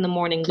wake up in the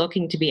morning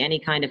looking to be any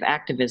kind of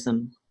activist.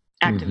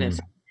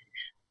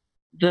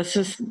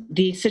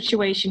 The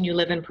situation you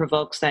live in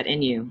provokes that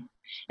in you.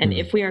 And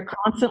if we are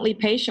constantly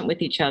patient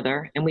with each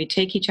other and we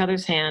take each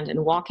other's hand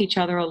and walk each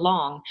other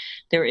along,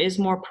 there is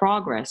more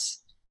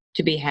progress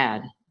to be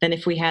had than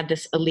if we had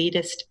this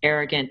elitist,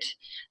 arrogant,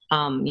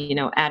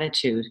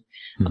 attitude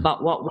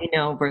about what we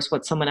know versus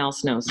what someone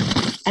else knows.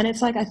 And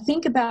it's like, I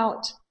think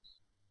about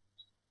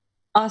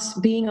us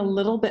being a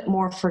little bit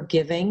more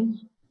forgiving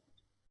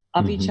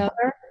of each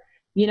other,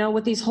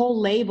 with these whole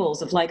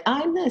labels of like,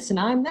 I'm this and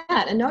I'm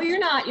that. And no, you're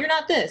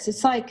not this.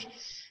 It's like,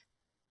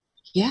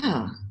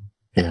 yeah.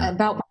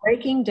 About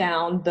breaking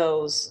down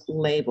those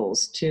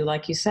labels to,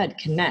 like you said,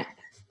 connect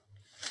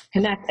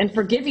and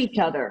forgive each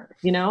other,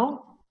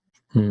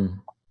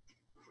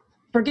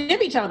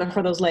 forgive each other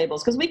for those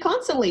labels, because we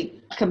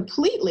constantly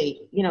completely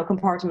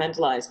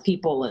compartmentalize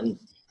people and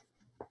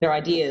their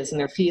ideas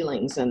and their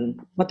feelings and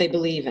what they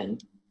believe in.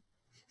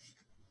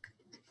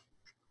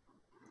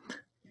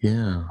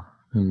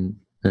 And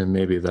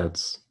maybe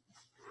that's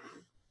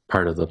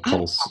part of the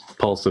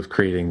pulse of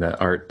creating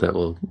that art that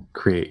will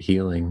create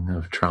healing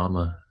of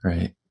trauma,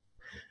 right?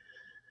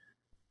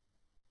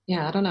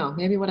 Yeah, I don't know.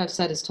 Maybe what I've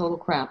said is total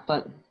crap,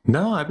 but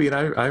no, I mean,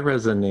 I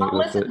resonate. I'll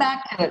listen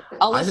back to it.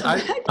 I'll listen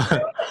back to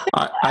it.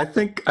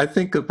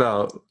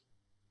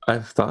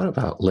 I've thought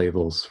about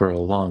labels for a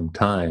long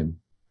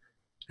time,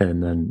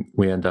 and then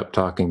we end up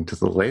talking to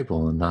the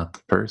label and not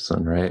the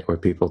person, right? Or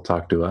people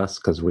talk to us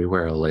because we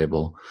wear a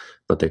label,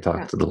 but they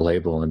talk to the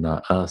label and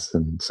not us,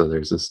 and so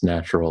there's this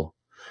natural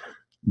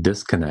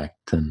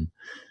disconnect. And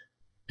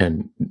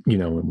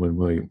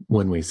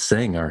when we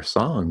sing our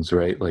songs,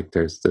 right, like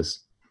there's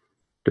this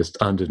just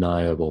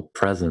undeniable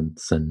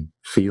presence and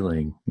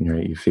feeling,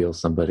 you feel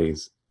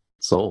somebody's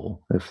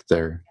soul if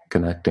they're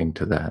connecting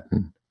to that,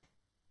 and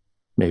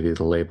maybe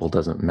the label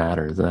doesn't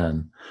matter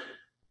then,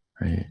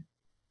 right?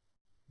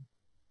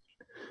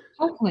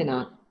 Hopefully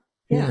not.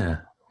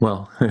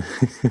 Well,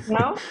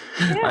 no?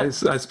 I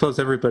suppose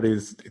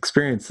everybody's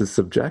experience is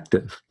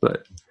subjective,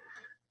 but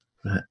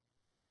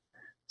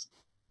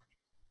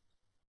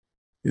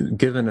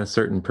given a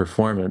certain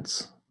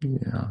performance,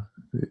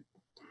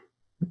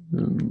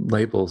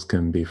 labels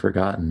can be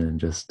forgotten and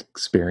just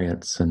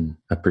experience and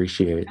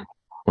appreciate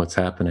what's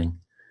happening.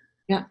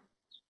 Yeah.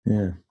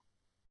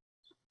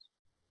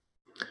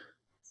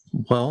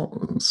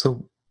 Well,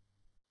 so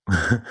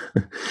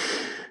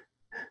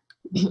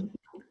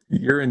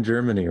you're in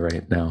Germany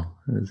right now,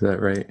 is that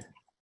right?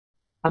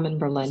 I'm in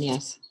Berlin,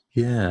 yes.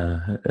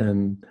 Yeah,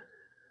 and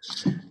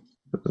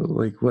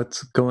like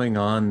what's going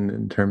on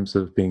in terms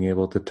of being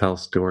able to tell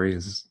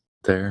stories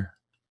there?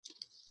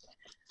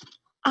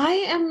 I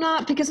am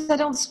not, because I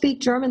don't speak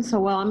German so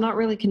well, I'm not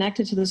really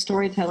connected to the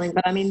storytelling,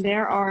 but I mean,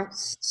 there are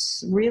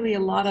really a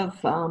lot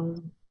of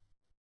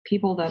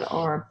people that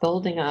are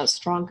building a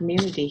strong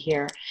community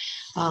here.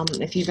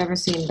 If you've ever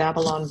seen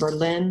Babylon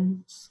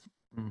Berlin,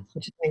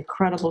 which is an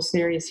incredible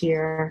series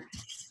here,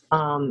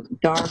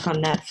 Dark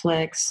on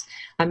Netflix.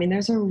 I mean,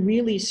 there's a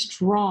really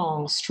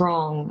strong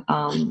film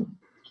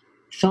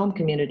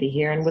community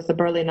here. And with the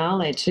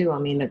Berlinale too, I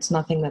mean, it's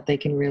nothing that they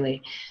can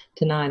really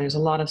deny. There's a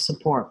lot of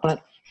support,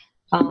 but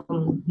I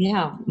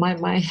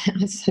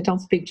don't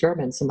speak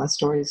German, so my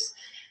stories,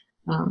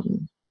 I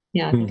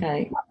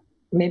think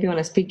maybe when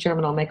I speak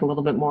German, I'll make a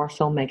little bit more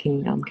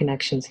filmmaking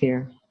connections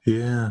here.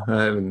 Yeah,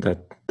 I mean,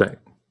 that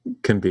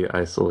can be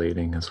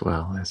isolating as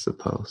well, I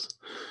suppose,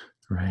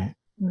 right?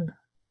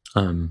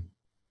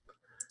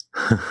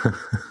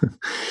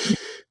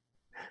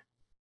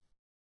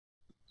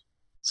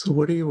 So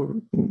what do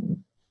you...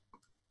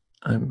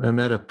 I'm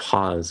at a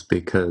pause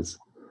because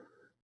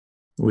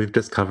we've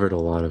just covered a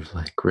lot of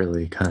like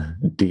really kind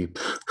of deep,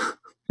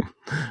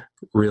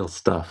 real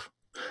stuff.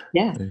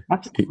 Yeah,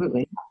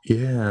 absolutely.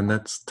 Yeah, and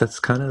that's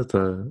kind of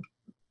the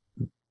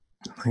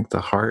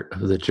heart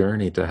of the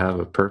journey, to have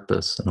a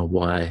purpose and a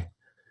why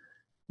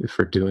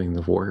for doing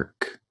the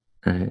work,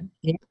 right?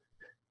 Yeah.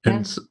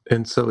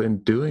 And so in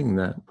doing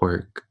that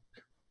work,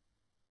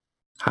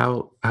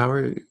 how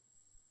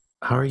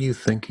are you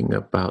thinking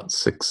about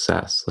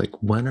success? Like,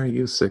 when are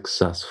you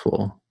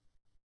successful?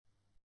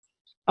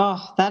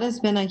 Oh, that has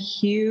been a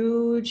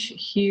huge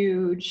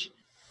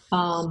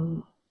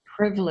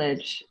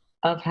privilege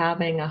of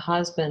having a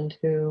husband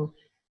who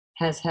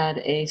has had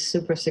a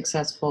super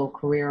successful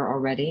career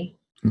already,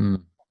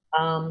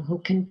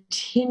 who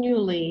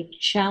continually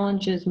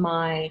challenges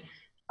my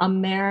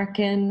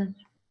American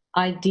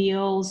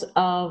ideals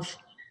of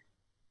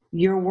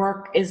your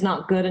work is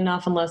not good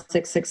enough unless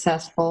it's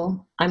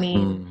successful. I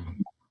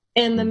mean,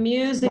 in the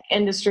music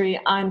industry,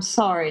 I'm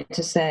sorry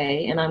to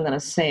say, and I'm going to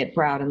say it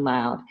proud and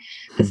loud,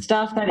 the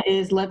stuff that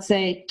is, let's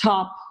say,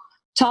 top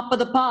of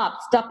the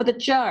pops, top of the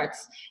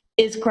charts,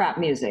 is crap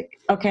music.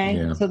 Okay,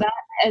 Yeah. so that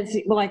is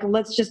like,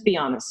 let's just be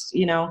honest.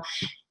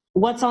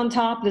 What's on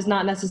top does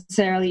not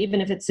necessarily, even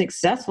if it's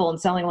successful and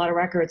selling a lot of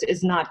records,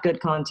 is not good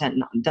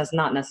content. Does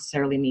not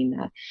necessarily mean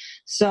that.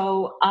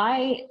 So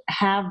I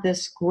have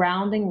this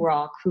grounding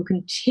rock who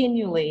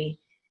continually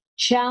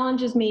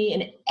challenges me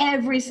in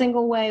every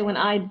single way when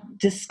I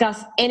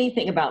discuss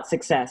anything about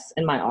success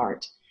in my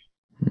art.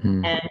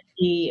 And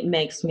he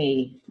makes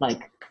me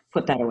like,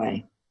 put that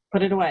away,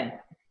 put it away.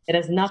 It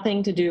has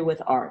nothing to do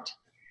with art.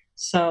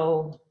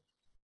 So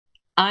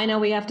I know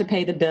we have to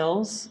pay the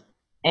bills,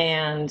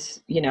 and,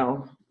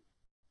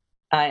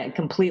 I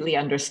completely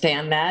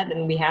understand that.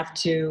 And we have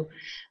to,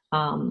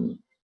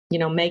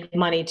 make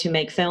money to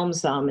make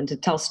films and to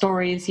tell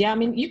stories. Yeah, I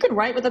mean, you could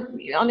write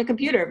on a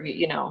computer,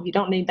 you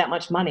don't need that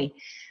much money.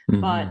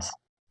 But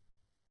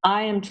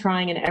I am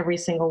trying in every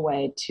single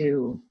way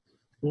to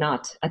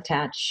not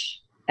attach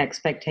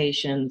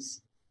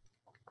expectations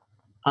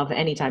of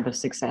any type of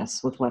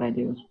success with what I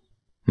do.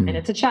 And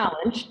it's a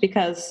challenge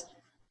because,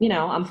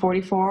 I'm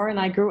 44 and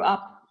I grew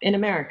up in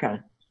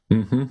America.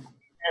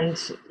 And,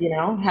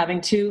 having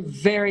two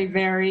very,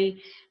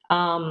 very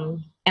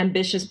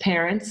ambitious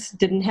parents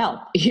didn't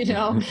help,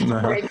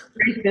 break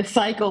the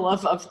cycle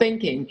of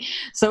thinking.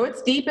 So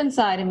it's deep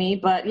inside of me,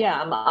 but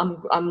yeah,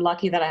 I'm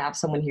lucky that I have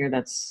someone here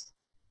that's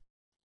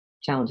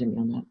challenging me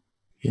on that.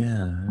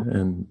 Yeah.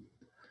 And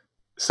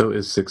so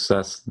is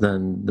success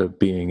then the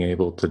being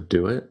able to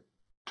do it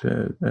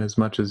as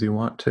much as you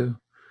want to?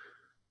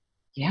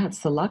 Yeah, it's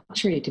the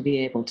luxury to be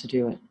able to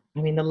do it.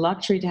 I mean, the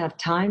luxury to have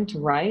time to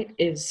write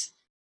is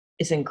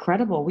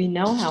incredible. We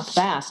know how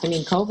fast. I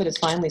mean, COVID has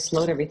finally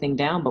slowed everything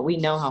down, but we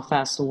know how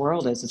fast the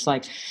world is. It's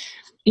like,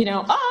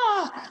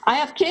 I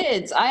have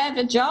kids, I have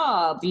a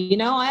job,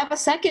 I have a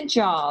second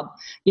job,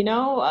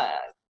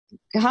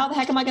 how the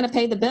heck am I going to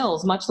pay the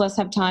bills, much less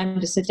have time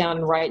to sit down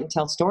and write and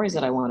tell stories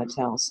that I want to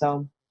tell.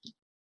 So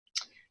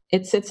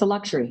it's a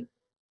luxury.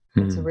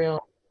 It's a real,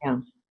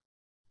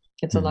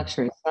 it's a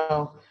luxury.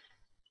 So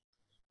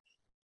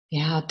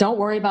yeah, don't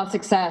worry about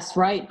success,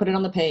 right? Put it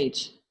on the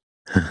page.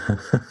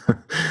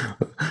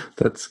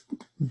 That's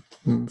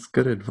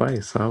good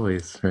advice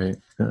always, right?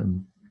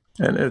 And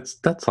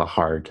that's a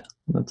hard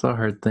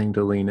thing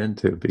to lean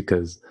into,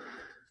 because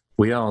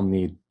we all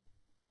need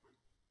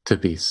to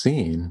be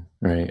seen,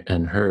 right,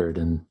 and heard,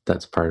 and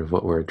that's part of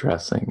what we're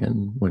addressing.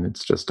 And when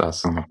it's just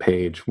us on the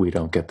page, we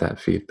don't get that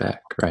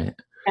feedback, right?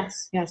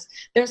 Yes.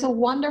 There's a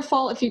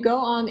wonderful, if you go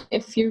on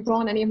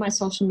any of my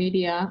social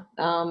media,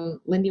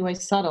 Lindiwe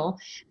Subtle,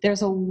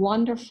 there's a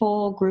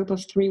wonderful group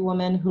of 3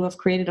 women who have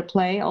created a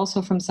play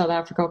also from South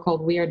Africa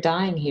called We Are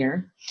Dying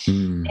Here.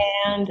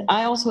 And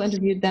I also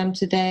interviewed them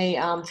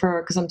today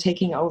because I'm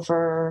taking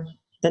over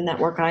the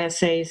network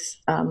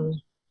ISA's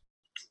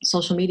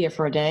social media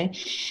for a day.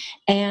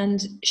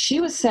 And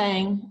she was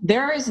saying,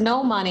 there is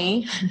no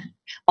money,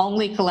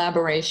 only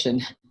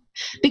collaboration.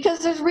 Because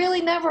there's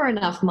really never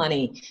enough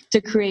money to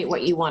create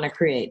what you want to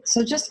create.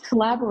 So just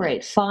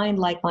collaborate, find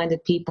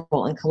like-minded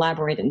people and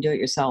collaborate and do it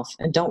yourself.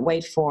 And don't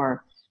wait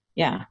for,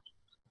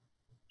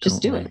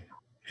 just do it.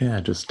 Yeah,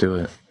 just do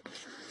it.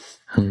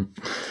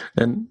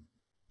 And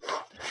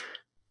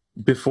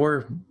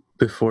before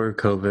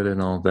COVID and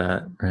all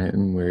that, right,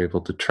 and we were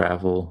able to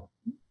travel,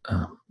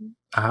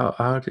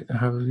 how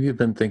have you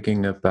been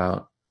thinking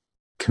about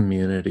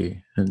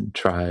community and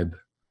tribe?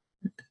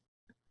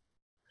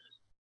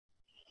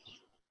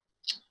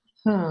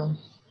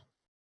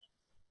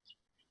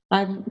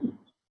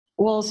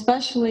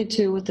 Especially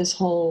too with this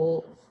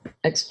whole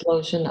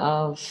explosion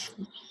of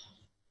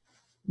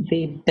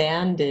the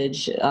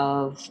bandage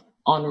on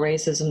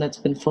racism that's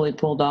been fully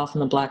pulled off in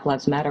the Black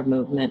Lives Matter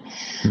movement.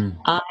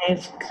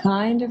 I've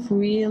kind of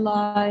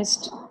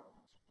realized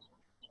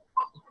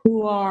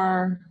who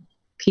are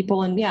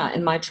people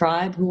in my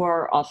tribe who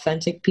are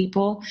authentic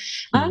people.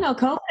 I don't know,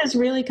 COVID has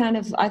really kind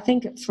of, I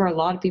think for a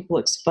lot of people,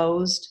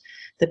 exposed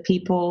the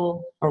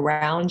people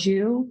around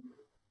you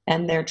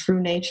and their true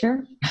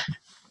nature.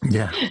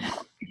 Yeah.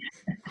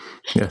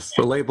 Yes,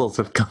 the labels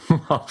have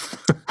come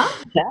off.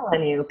 I'm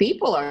telling you,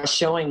 people are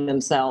showing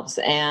themselves,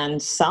 and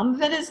some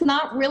of it is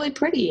not really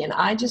pretty. And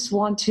I just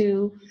want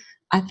to,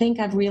 I think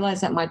I've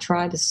realized that my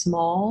tribe is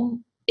small.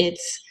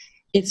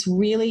 It's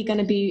really going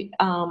to be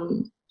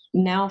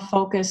now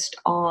focused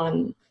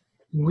on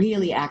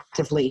really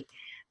actively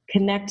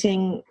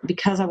connecting,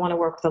 because I want to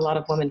work with a lot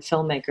of women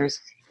filmmakers,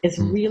 is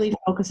really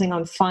focusing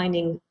on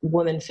finding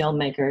women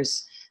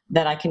filmmakers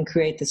that I can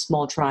create this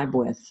small tribe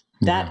with.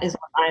 That is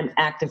what I'm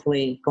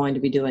actively going to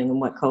be doing, and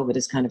what COVID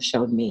has kind of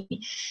showed me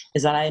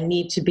is that I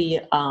need to be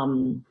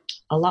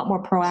a lot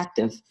more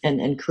proactive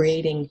and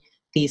creating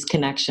these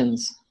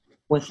connections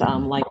with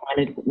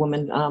like-minded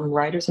women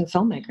writers and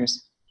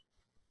filmmakers.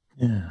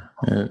 Yeah,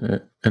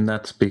 and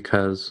that's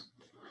because...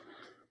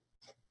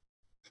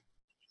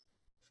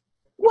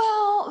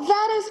 Well, Well,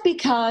 that is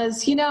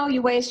because,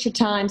 you waste your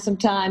time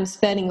sometimes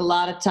spending a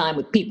lot of time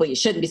with people you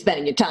shouldn't be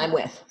spending your time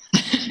with.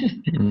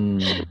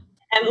 And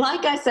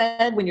like I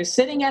said, when you're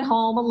sitting at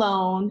home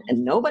alone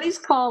and nobody's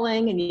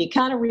calling and you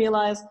kind of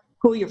realize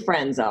who your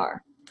friends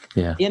are,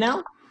 Yeah.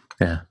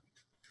 Yeah.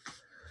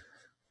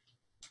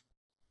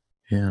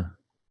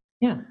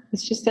 Yeah.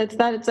 It's just,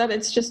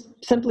 it's just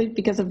simply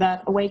because of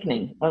that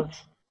awakening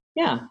of,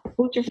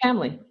 who's your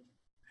family?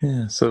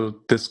 Yeah.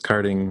 So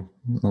discarding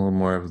a little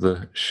more of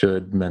the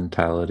should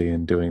mentality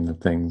and doing the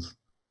things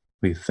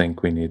we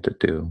think we need to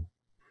do.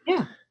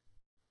 Yeah.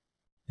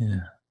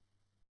 Yeah.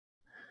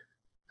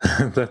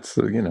 It's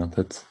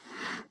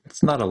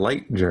not a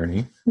light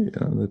journey.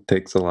 It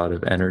takes a lot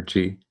of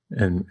energy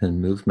and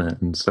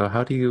movement. And so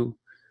how do you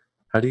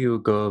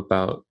go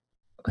about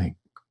like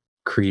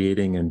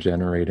creating and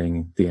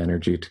generating the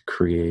energy to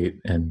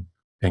create and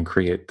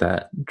create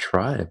that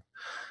tribe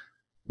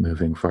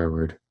moving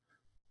forward?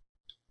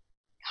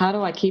 How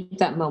do I keep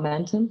that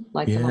momentum?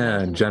 The momentum?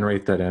 And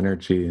generate that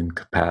energy and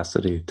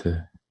capacity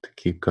to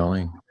keep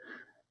going.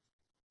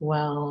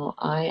 Well,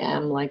 I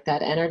am like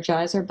that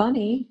Energizer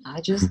bunny.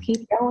 I just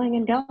keep going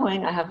and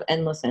going. I have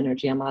endless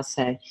energy, I must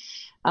say.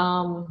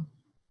 I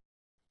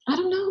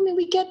don't know. I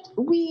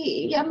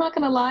mean, I'm not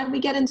going to lie. We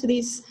get into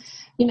these,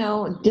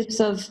 dips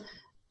of,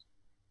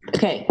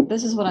 okay,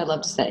 this is what I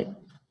love to say,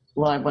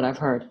 what I've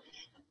heard.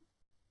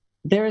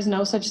 There is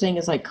no such thing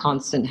as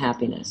constant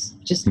happiness.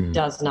 Just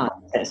does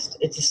not exist.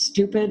 It's a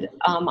stupid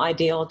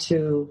ideal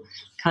to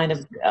kind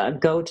of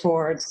go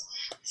towards.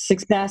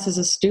 Success is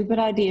a stupid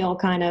ideal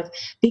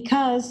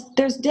because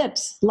there's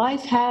dips.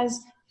 Life has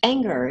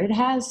anger. It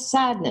has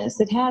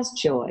sadness. It has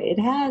joy. It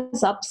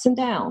has ups and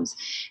downs.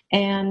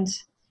 And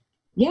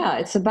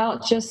it's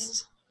about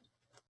just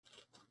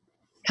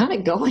kind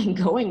of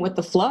going with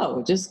the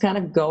flow, just kind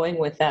of going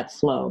with that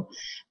flow.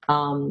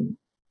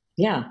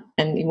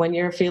 And when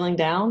you're feeling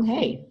down,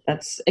 hey,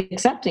 that's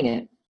accepting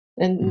it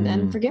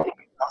and forgiving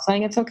yourself,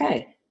 saying it's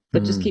okay,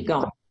 but just keep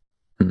going.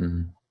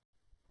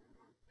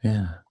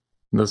 Yeah.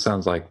 Those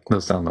sound like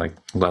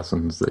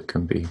lessons that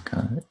can be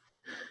kind of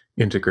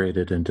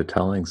integrated into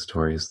telling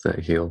stories that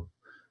heal.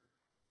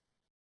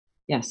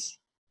 Yes,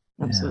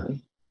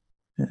 absolutely.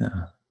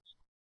 Yeah.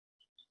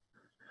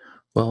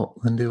 Well,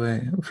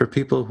 Lindiwe, for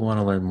people who want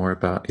to learn more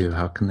about you,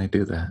 how can they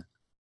do that?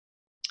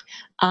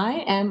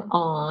 I am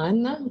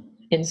on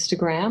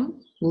Instagram,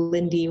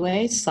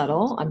 Lindiwe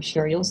Subtle. I'm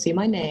sure you'll see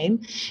my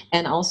name.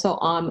 And also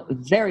I'm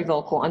very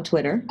vocal on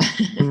Twitter.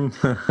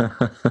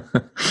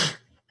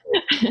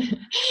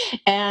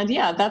 And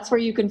that's where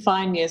you can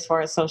find me as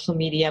far as social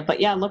media. But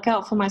look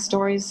out for my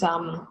stories.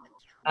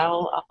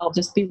 I'll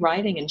just be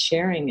writing and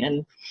sharing,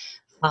 and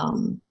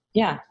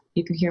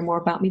you can hear more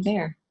about me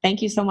there.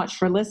 Thank you so much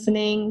for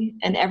listening,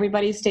 and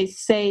everybody stay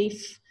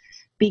safe,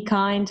 be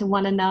kind to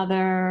one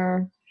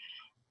another,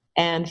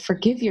 and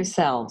forgive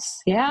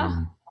yourselves.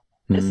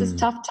 This is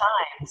tough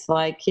times.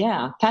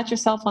 Pat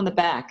yourself on the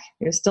back.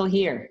 You're still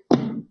here.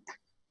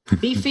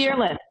 Be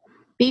fearless.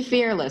 Be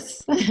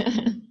fearless.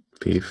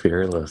 Be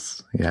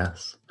fearless.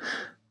 Yes.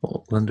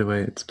 Well,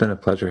 Lindiwe, it's been a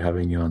pleasure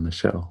having you on the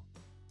show.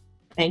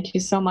 Thank you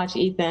so much,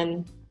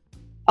 Ethan.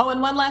 Oh,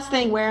 and one last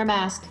thing, wear a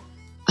mask.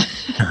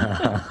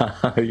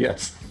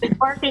 Yes. It's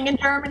working in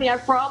Germany, I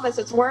promise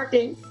it's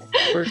working.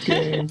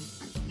 Working.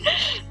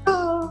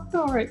 Oh,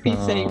 all right, be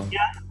safe.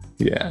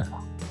 Yeah.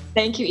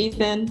 Thank you,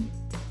 Ethan.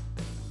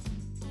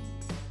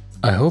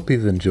 I hope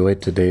you've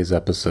enjoyed today's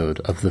episode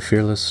of The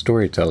Fearless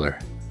Storyteller.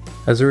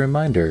 As a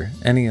reminder,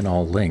 any and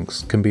all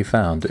links can be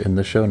found in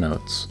the show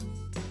notes.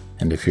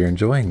 And if you're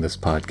enjoying this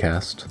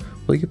podcast,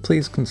 will you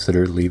please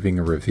consider leaving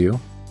a review?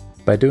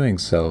 By doing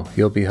so,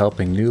 you'll be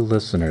helping new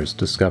listeners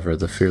discover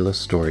the Fearless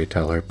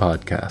Storyteller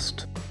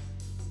podcast.